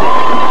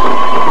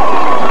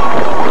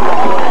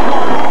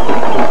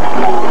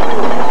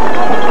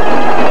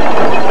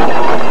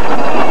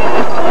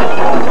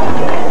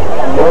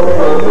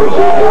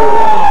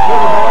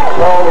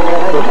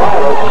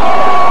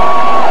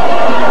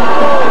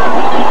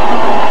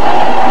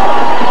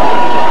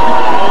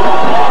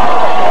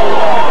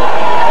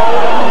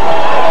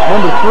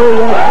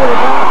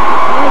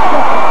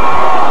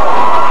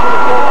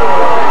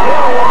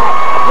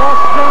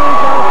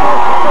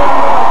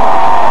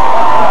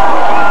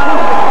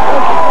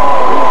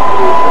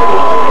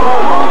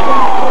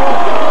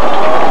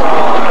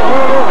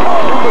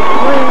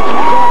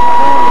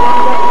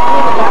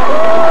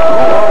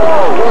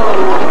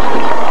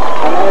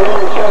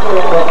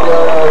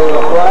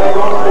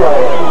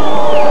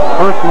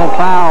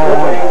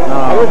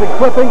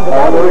 flipping, but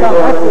that was come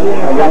after the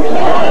interception.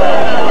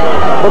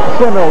 But the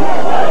Seminoles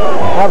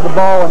have the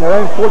ball on their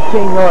own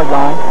 14-yard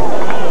line.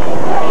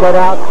 Shut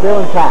out, still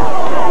intact.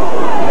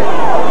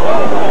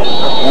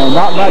 And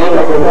not much of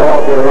the ball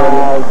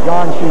by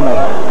John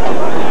Shoemaker.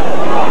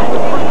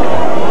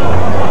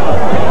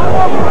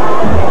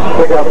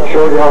 Pick up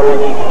short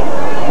yardage.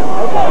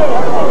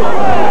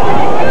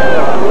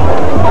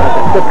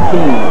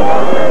 15.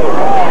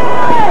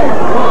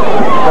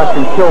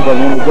 Justin Kilburn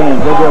in the game.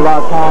 There'll be a lot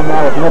of time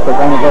now with Nippert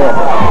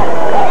unavailable.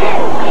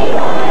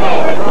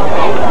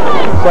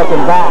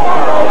 Second back.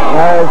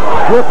 There's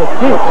Griffith.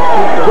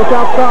 Just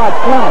outside.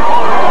 Clement.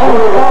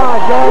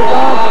 25 yards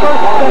on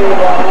first down.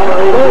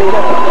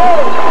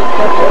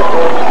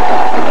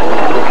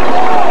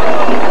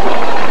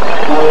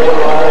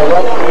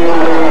 Up to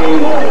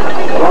the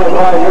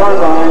 25-yard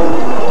line.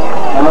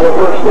 Another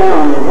first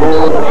down.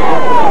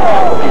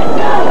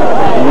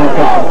 And then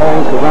takes the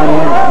points to run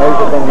in.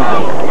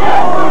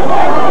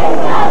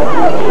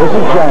 This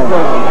is Jones.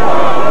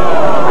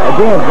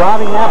 Again,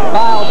 driving that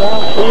foul down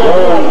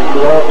field.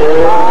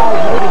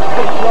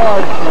 6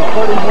 yards from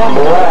 31.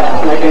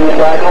 Making the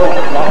tackle.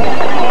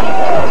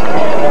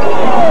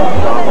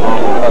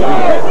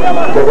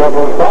 Pick up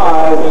on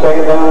 5,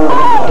 second down.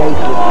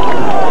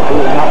 He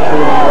is not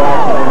seeing him go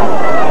out tonight.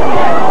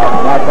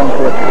 That's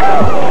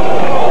unfortunate.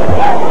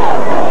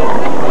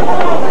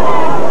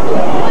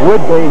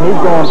 Would be, he's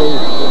going to be.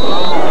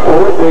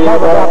 Would be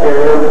up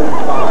here.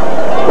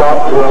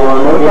 Stop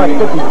run. Looks like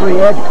 53,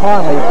 Ed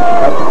Conley.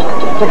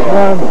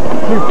 6'1",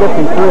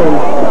 253.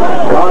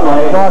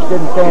 Conley. Cross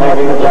didn't stand up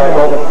to the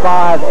tackle.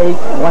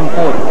 5'8",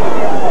 140.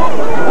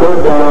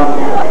 Third down,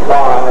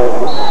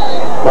 5.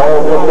 Ball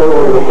just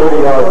over the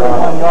 30-yard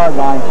line. 31-yard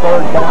line,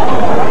 third down.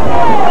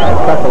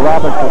 Cut to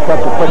Roberts to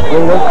catch a quick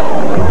breather.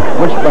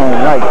 Wishbone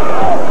right.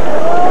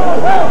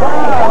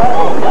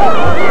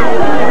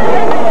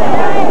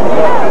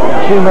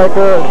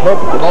 Shoemaker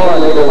hits the ball.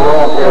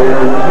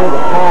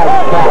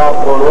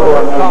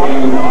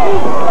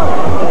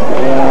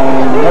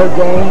 And no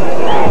gain.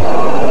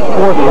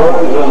 Fourth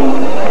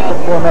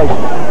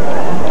formation.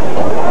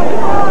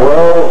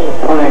 Well,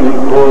 punting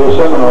for the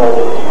Seminoles.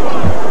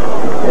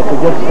 It's a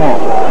good snap.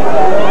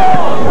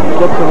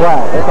 Gets away.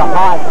 It's a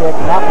high kick,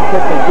 not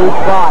particularly deep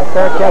fly.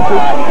 Fair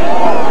catches.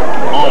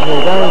 At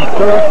his own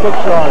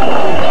 36-yard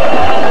line.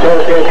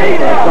 Fair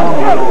catches.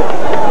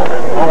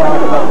 All out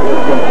of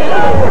this game.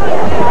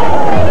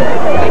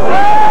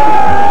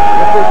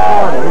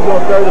 He's going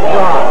to throw the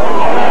fly.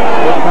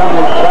 This time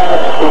is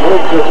pass to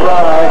Woods to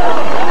Fry.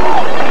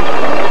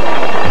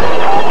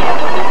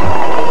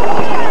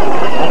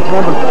 That's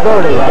number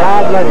 30,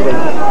 Brad Ludwig,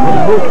 in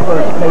his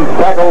first case.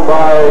 Tackled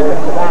by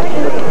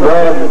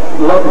Brad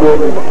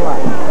Ludwig.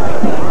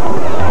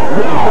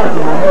 This is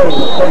something I know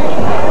that Coach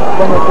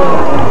Singleton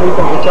and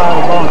defensive side of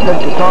the ball and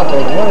Coach DeConte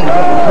is one of the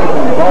different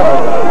taking the ball.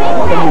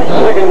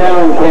 Second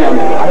down and 10.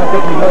 I don't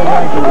think he's really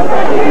going to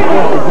be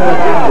forced to do it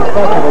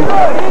especially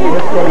in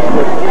this case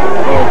with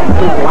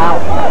people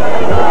out.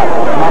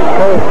 Not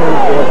Cole's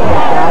case was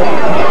sent out.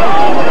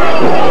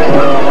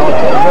 And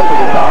also Ripper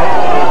is out.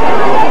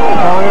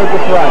 Connor to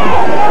play.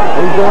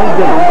 He's going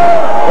deep.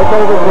 Look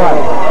over the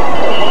right.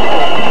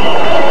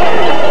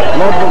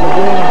 Ludwig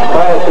again.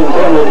 Pass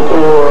intended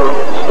for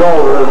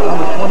Stalder.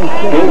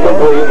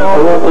 Incomplete.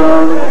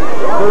 Overthrown.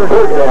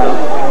 Third down.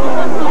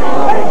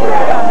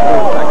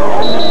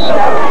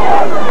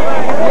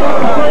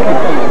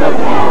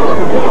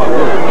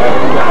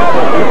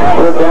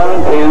 Third down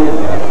and 10.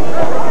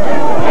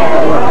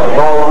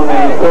 Ball on the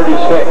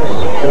 36.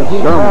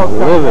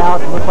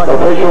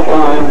 Official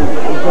time.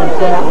 He's been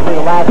sent out to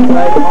the last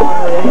play.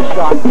 Connor in the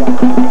shotgun.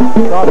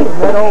 Across the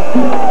middle.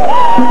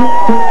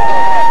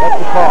 That's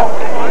the call.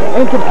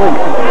 Incomplete.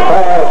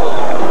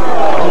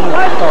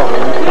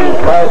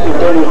 Pass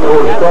intended for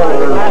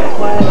Stalder.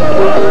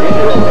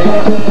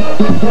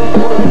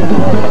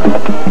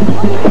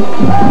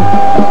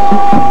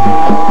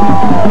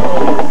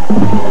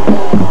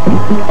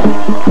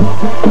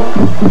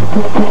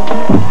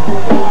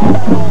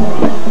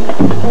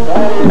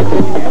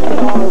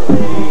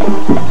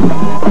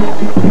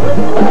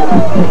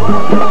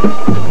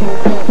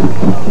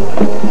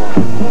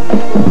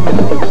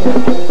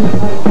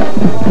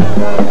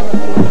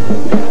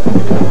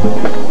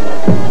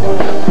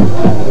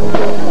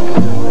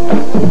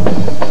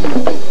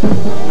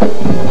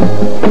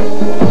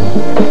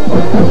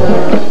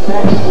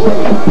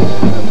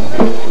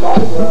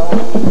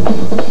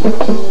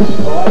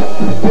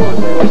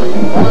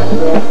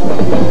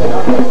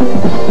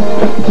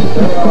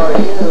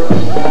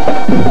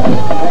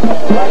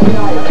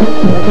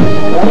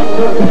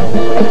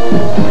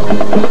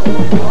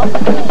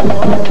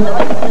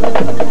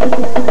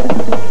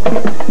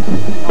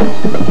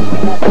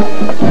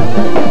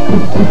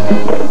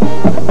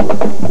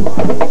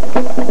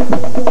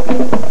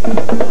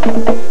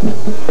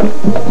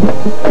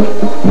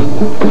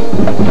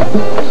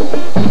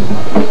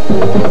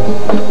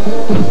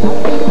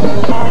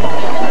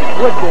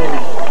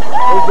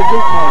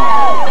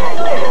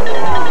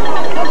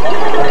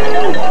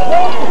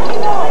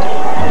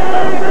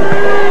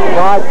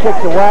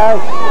 kicks away.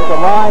 It's a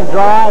line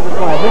drive. It's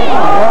going to hit and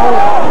roll.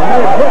 And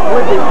then it hit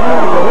with the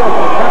end of the hill.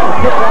 So trying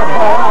to kick that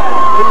ball up.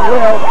 He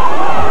will.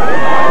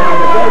 And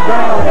the go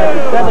down at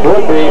the 17.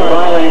 Woodby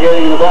finally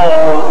getting the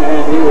ball,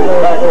 and he was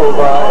tackled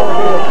by.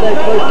 Stay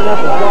close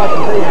enough to Josh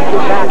and Bates to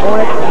get back on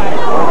it.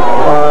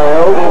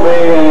 Ogleby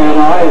and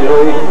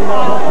Isley.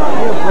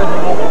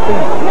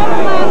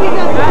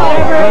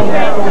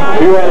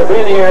 If you had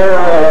been here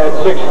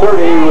at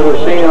 6:30, you would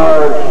have seen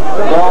our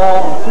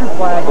ball,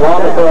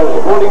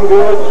 Wonderful Sporting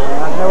Goods,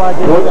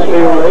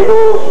 Woodsfield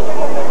Eagles,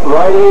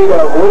 Rite Aid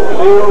of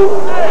Woodsfield,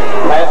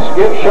 Pat's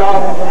Gift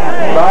Shop,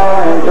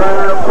 Bauer and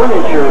Turner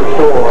Furniture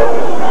Store.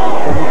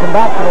 When you come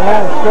back to the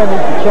line of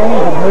scrimmage, the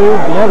chains have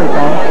moved and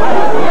everything.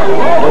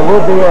 There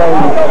will be a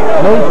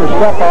major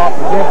step off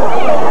against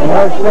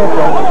Monroe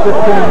Central,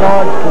 15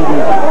 yards to the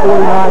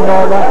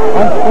 49-yard line.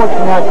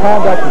 Unfortunately,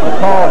 conduct is a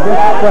call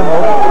against the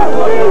Seminoles.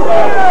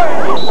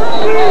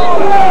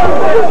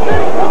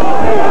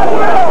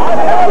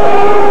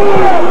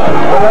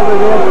 Whatever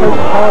it is, Coach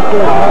Costa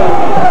is hate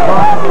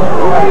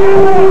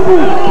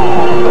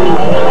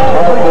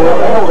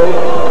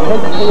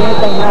to see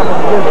anything happen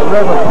against the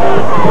River.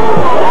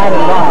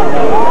 Added line.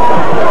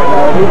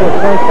 He was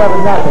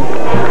 27-0.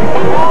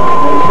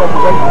 He's just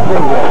waiting to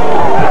see here.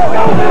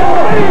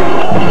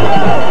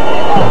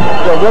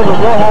 So River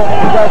will have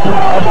possession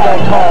of that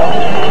call.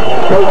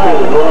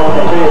 Coaches were on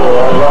the field.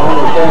 I don't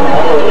understand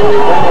how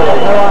they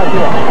no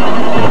idea.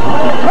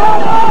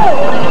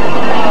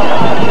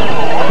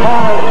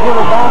 Connor put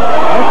it back.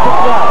 Let's get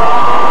right.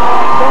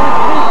 Stand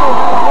people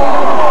have a hold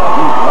of it.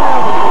 Keep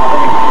loud.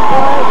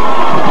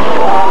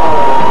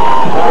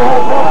 They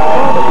have one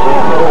on the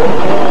field.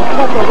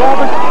 Tucker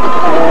Roberts.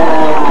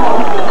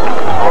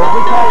 As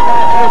we call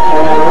that,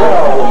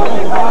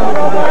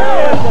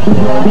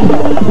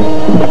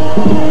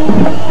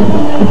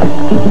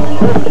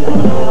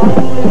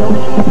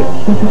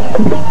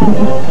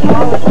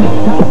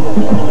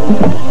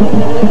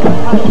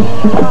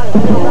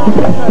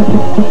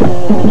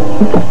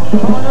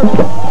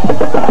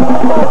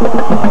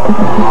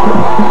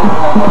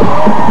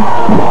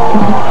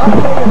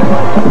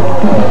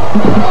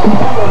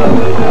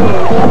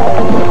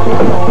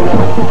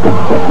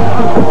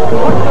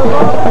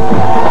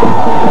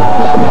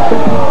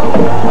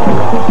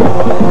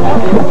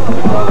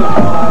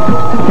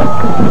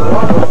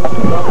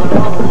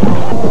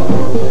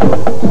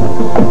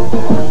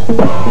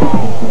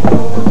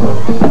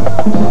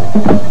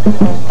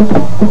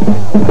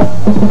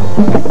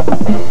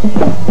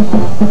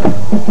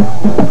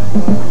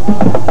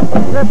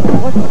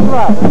 what's the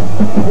throw?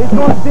 He's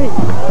going deep.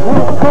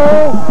 What's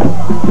Cole?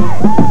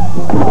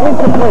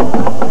 Incomplete.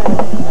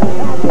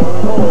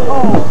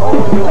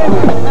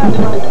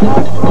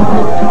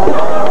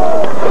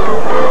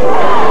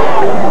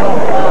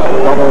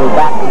 Although we're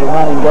back to the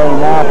running game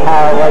now.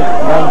 Power right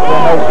run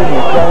formation. The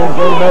Jones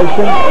in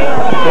motion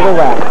to the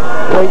left.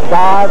 Great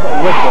dive.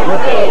 Whistle.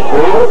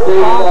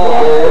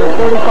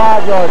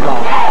 35-yard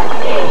line.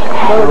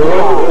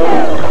 35.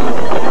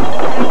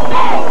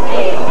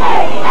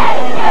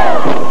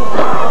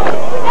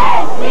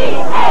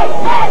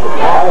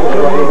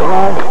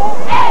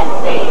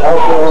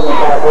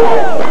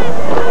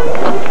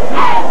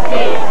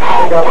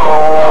 Pick up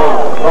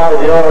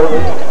 5 yards.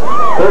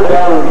 Third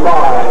down and 5.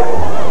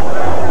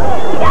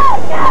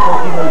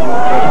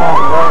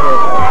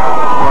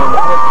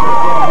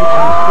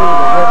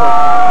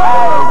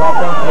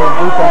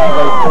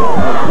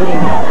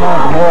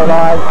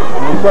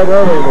 We said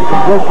earlier the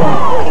condition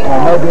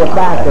may be a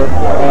factor,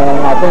 and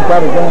I think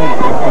that again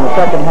in the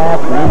second half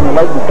and even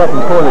late in the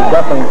second quarter is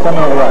definitely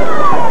coming away.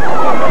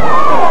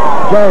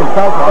 James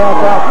tries to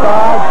bounce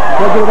outside,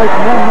 he'll get away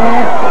from one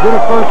man, get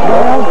a first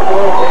down.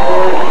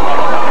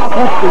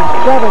 That's the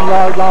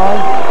 7-yard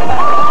line.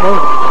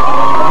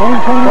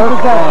 Maintaining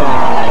possession.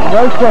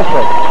 No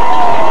Central.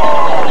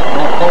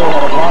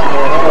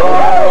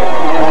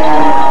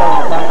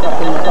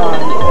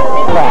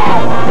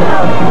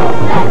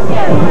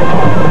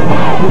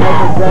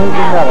 James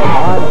and Miller.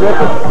 Behind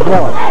Griffith,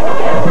 Miller.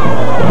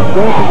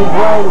 James is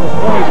away to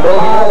the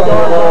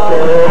 25-yard line.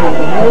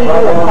 Maybe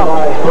a couple.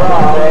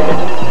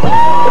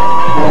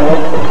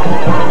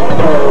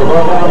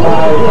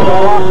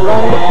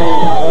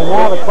 And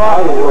now the clock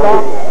is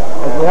stopped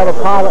as we have a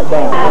pilot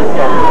down.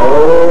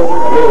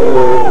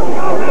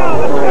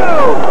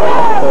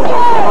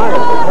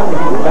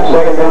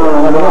 Second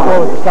down and We'll go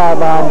with the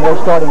sideline. We're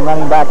starting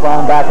running back,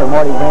 linebacker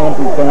Marty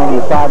Ramsey's been on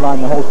the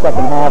sideline the whole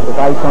second half with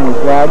ice on his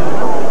leg.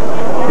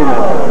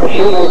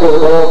 Shoemaker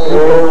ball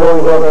carrier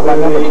over by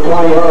number 20,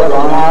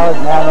 Howard,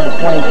 now number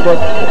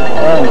 26,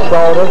 Aaron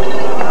Salter.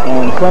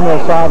 And similar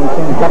side, we've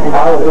seen a couple of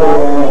guys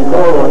and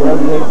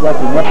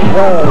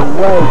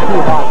way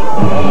too hot.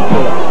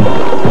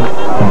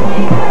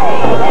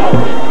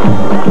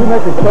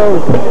 Shoemaker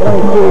throws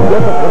 22,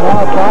 Griffith from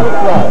now, private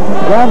play.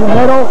 Down the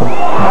middle,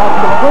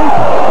 complete,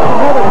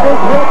 another big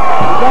hit.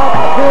 That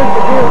appears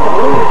to be a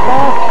completed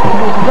pass to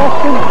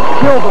Justin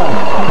Kilburn.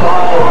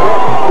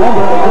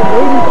 Number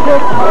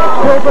 86,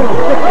 Kilburn,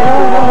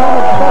 6'9",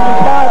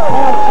 175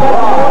 pounds,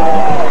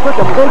 took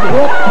a big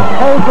hit.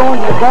 holds on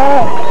to the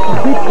ball,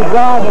 keeps the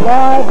drive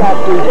alive at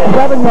the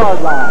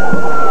 7-yard line.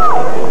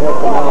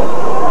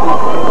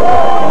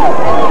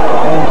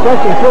 And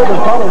Section should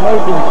have probably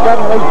making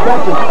 7 or 8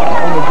 seconds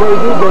on the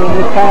JV game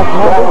this past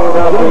Monday.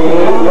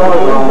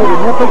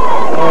 Olympic,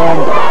 and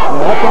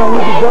that's not an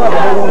easy job to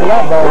hold on to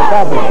that ball with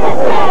that ball.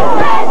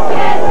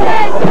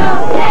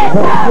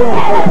 Once again,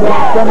 first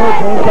down center,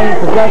 maintain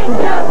possession.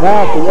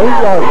 Now at the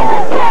 8-yard line.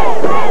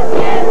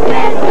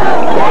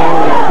 And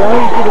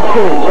going to the 2.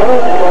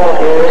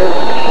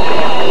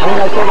 And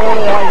I said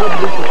earlier I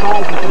wouldn't be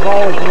surprised if the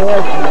ball was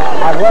there.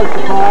 I was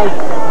surprised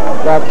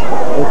that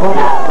they come.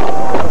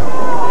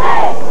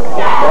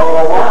 On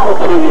the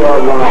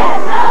 3-yard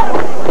line.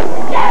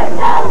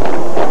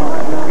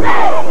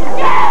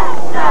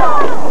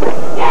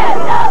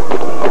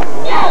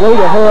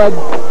 Straight ahead.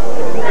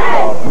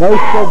 No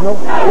signal.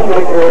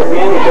 Shoemaker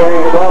again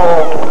carrying the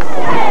ball.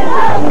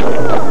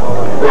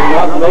 They're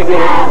not making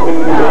it to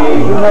the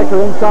Shoemaker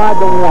inside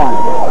the 1.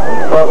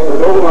 across the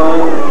goal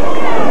line.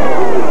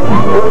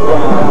 Third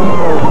down.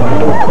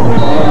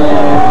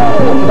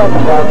 And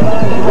Down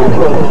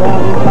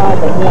inside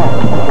the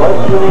 1. less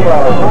than a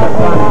yard.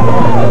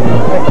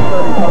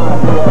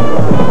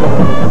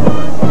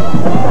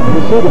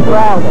 You see the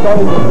crowd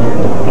starting to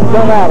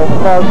come out on the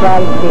far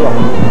side of the field.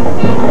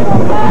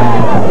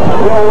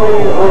 Still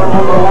waiting for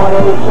number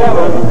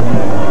 107.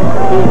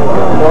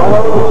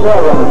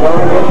 107,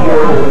 don't get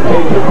your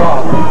major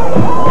off.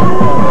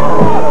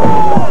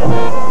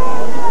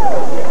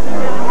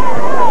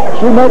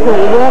 Shoemaker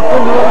left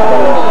in the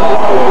end.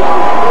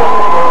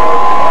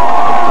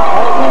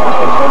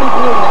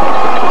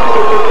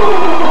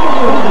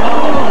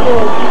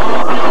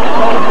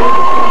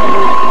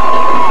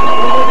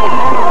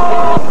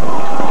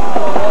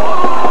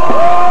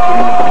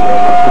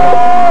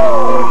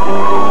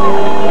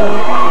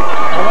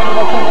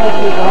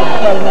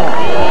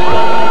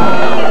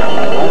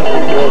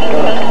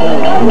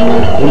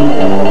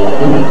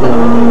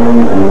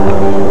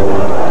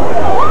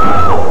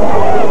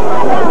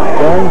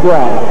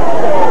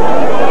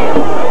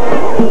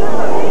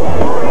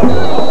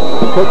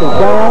 Took it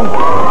down.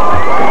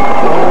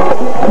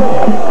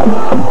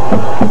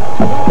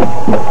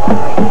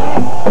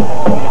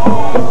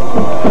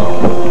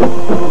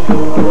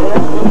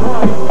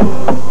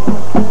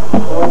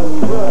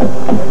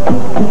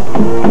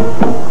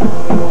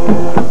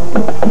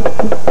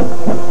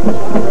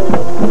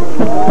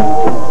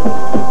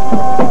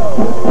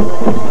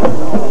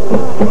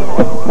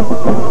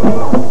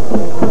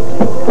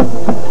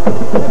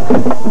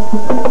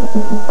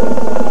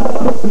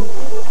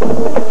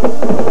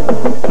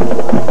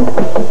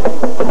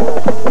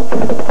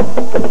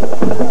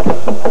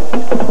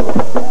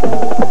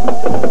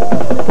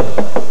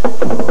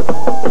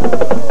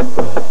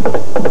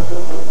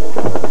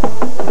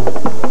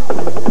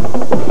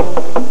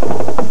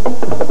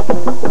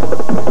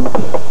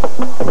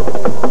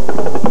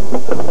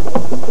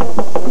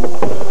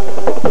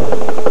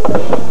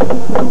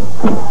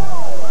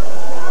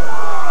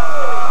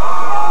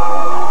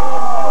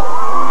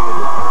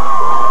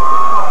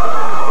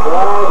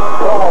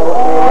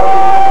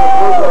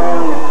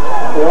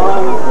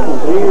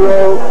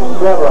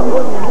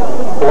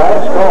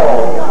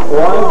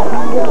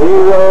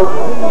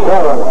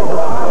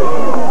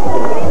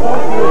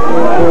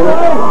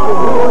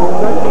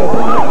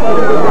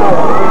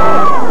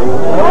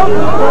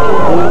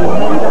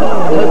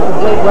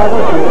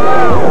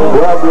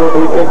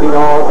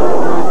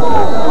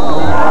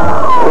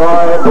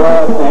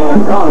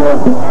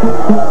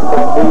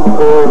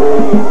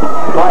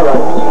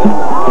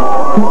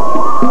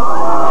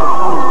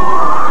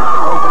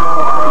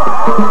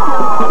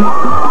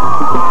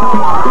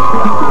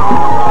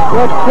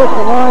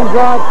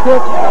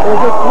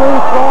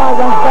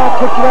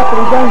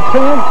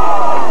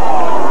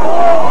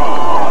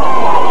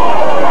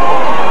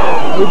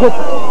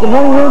 The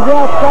running room's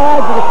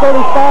outside to the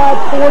 35,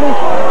 40,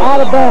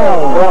 out of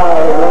bounds.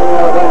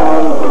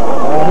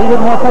 He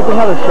didn't want to take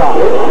another shot.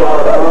 He's going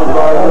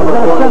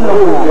to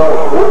send it back.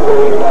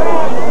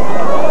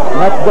 And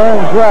that's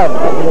Darren Grubb.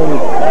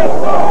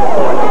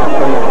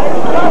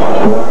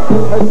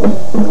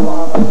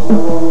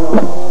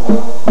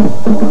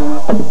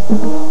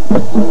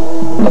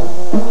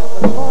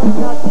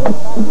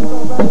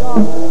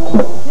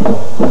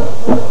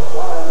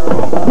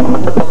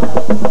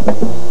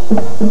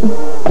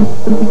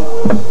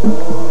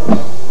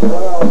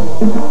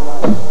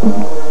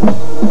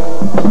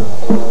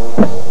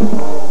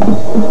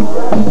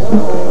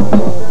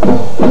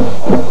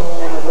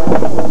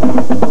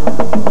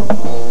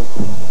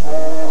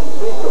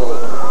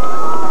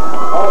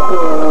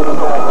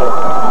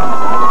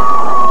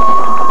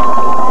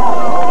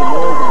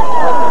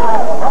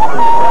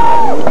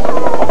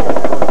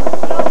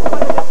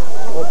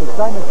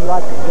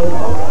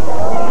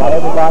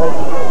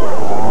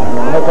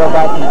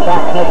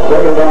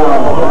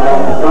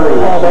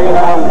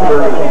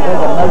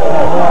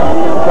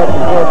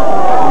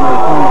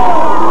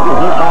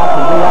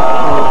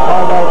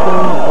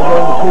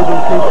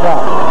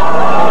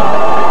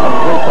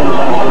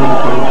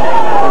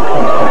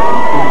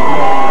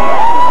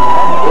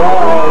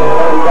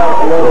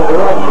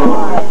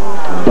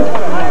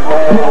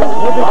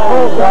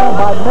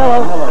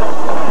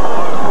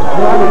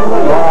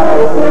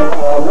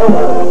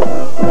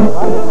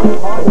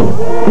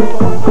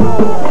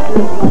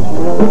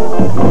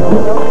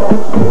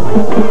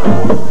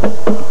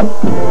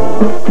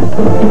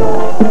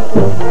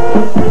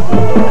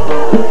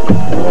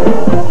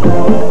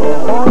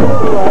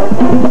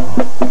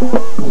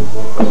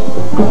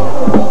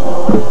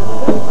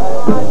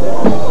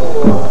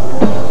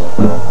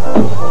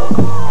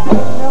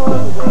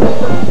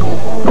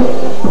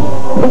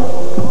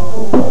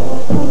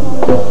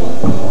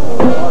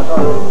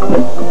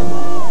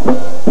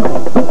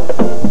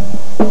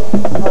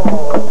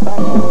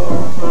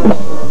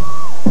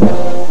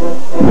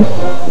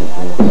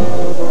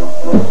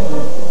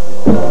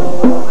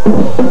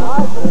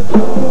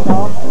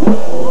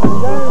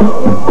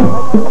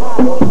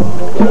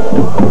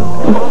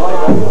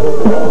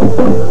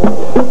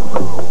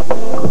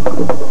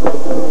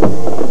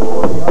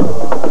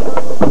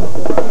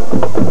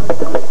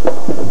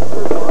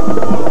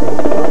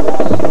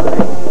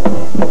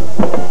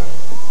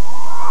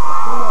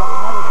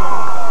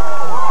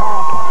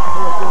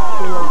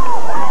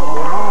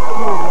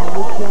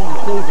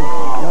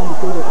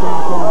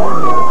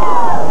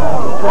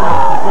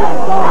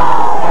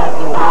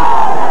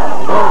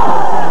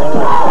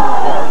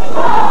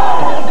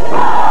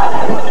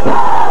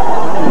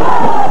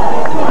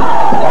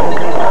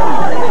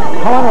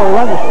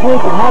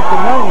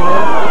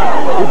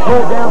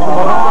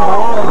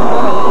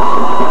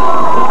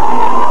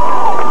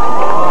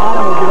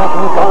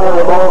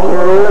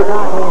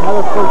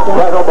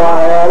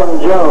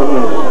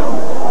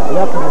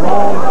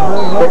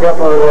 Pick up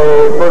our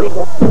first.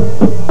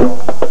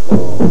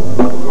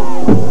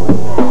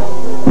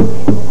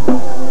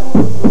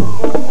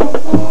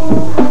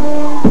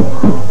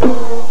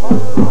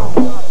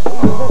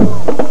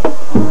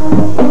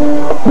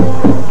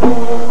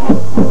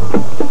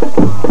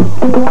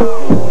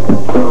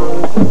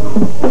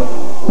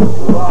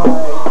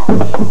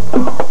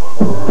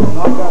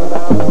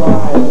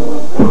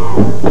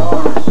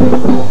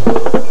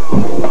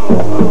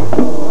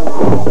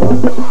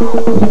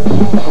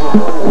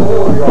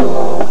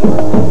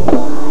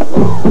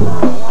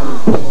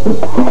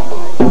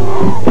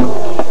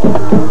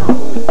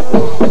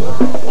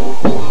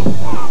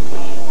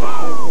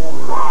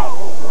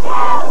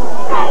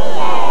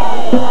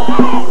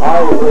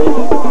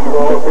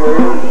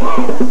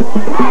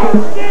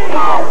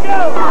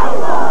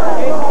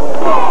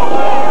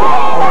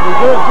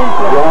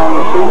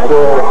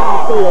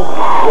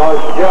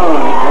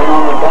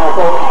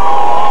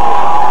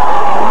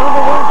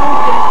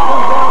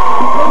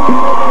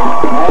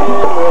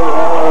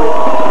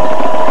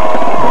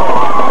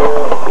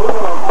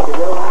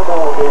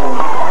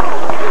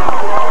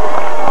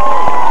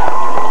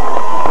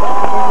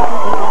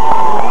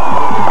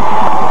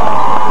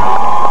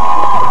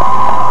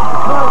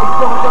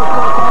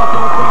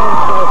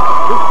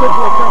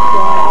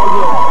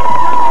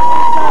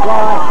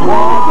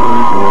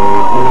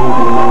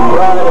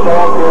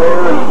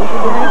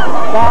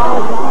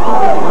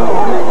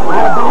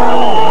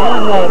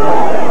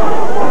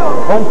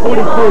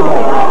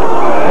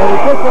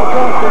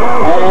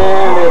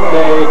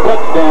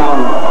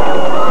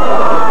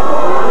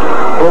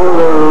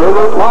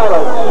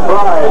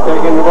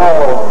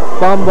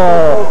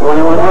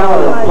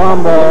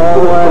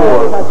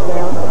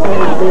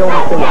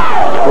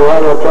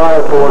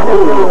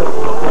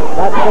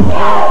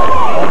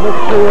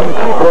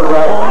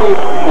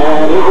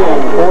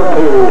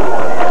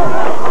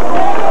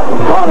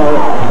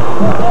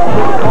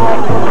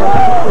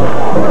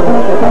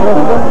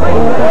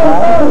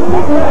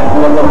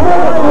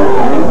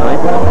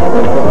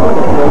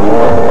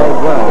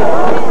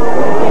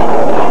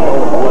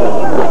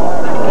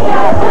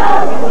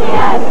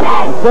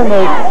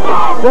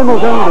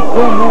 Symbols under the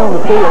 10 men on the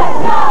field.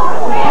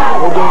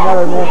 We'll do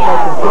another man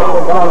taking kick.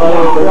 We'll go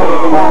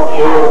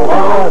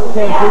there's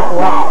 10 people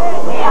up.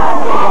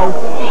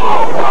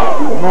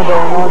 Remember,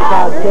 an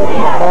onside kick,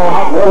 the ball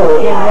has to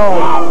go 10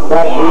 yards.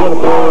 That's the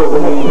ball the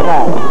next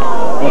pass.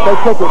 And if they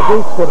kick it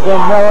deep to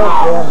Ben Miller,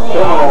 then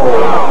they'll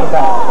come up the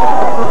back.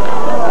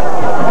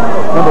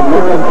 Number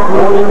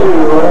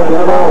 52,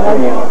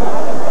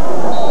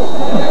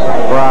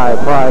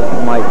 Pride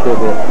might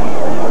kick it.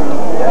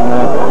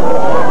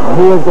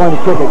 He is going to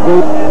kick it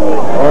deep.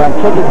 And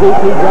kick it deep,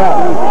 he got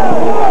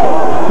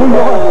 2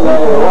 yards.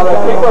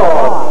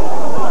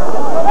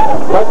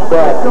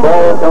 Touchback.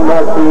 Ball will come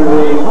back to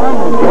the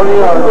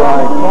 20-yard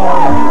line.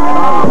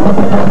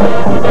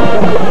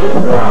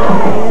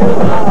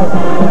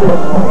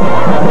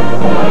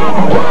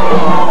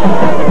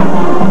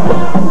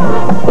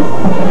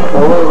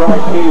 Over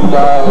right key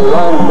by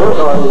Ryan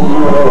Burkhardt,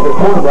 the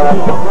quarterback.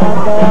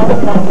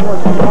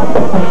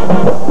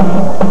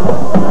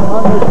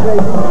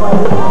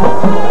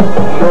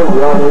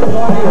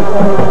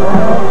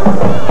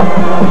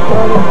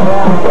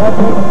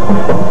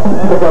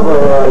 Pick up a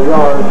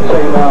yard,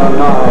 say down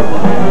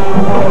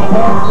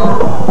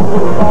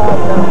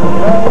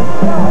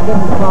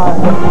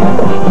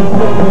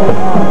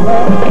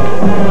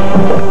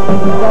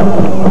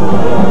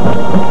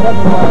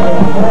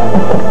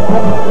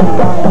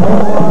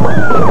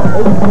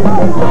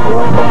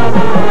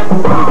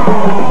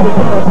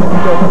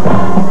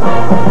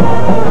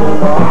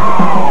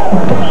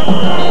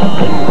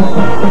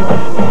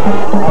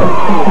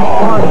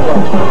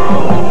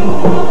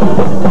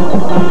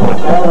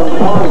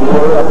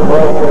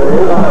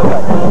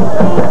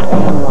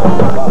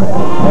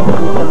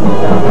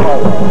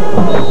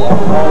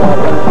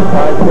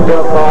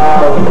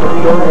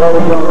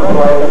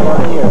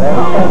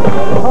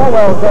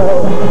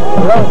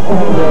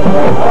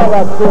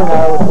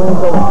 4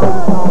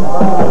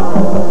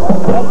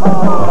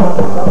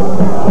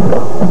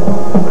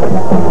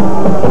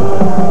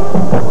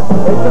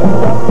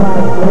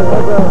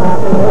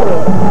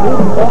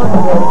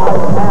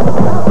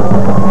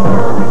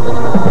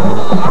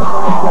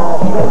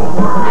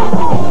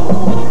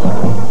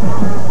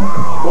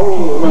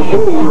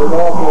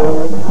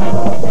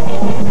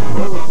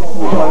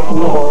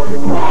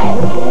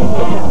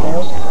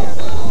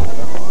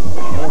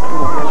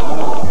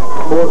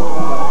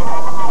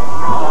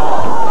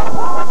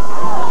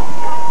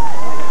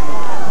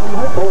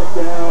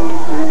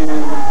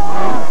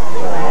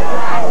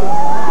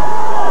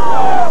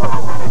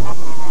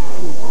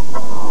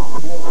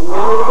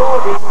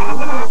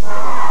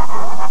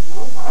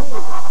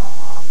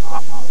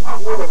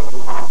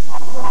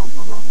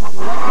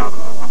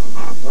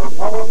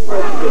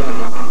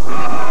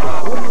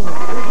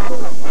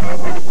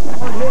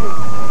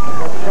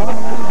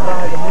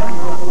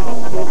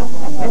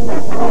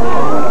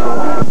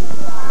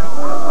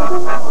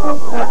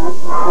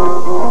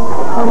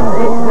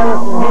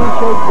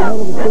 goes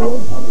to the middle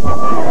of the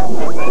field.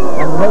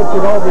 And the notes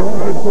that all the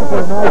injured people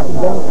are nice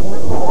and down front.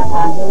 We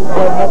know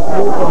that next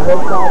week on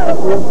both sides of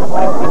the field, the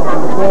flag is on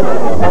the field.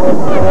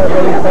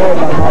 Very fair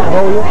by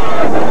Monroe.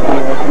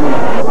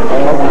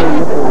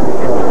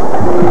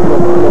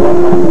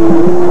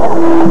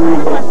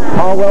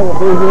 Caldwell will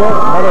be here.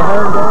 Another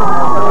home game.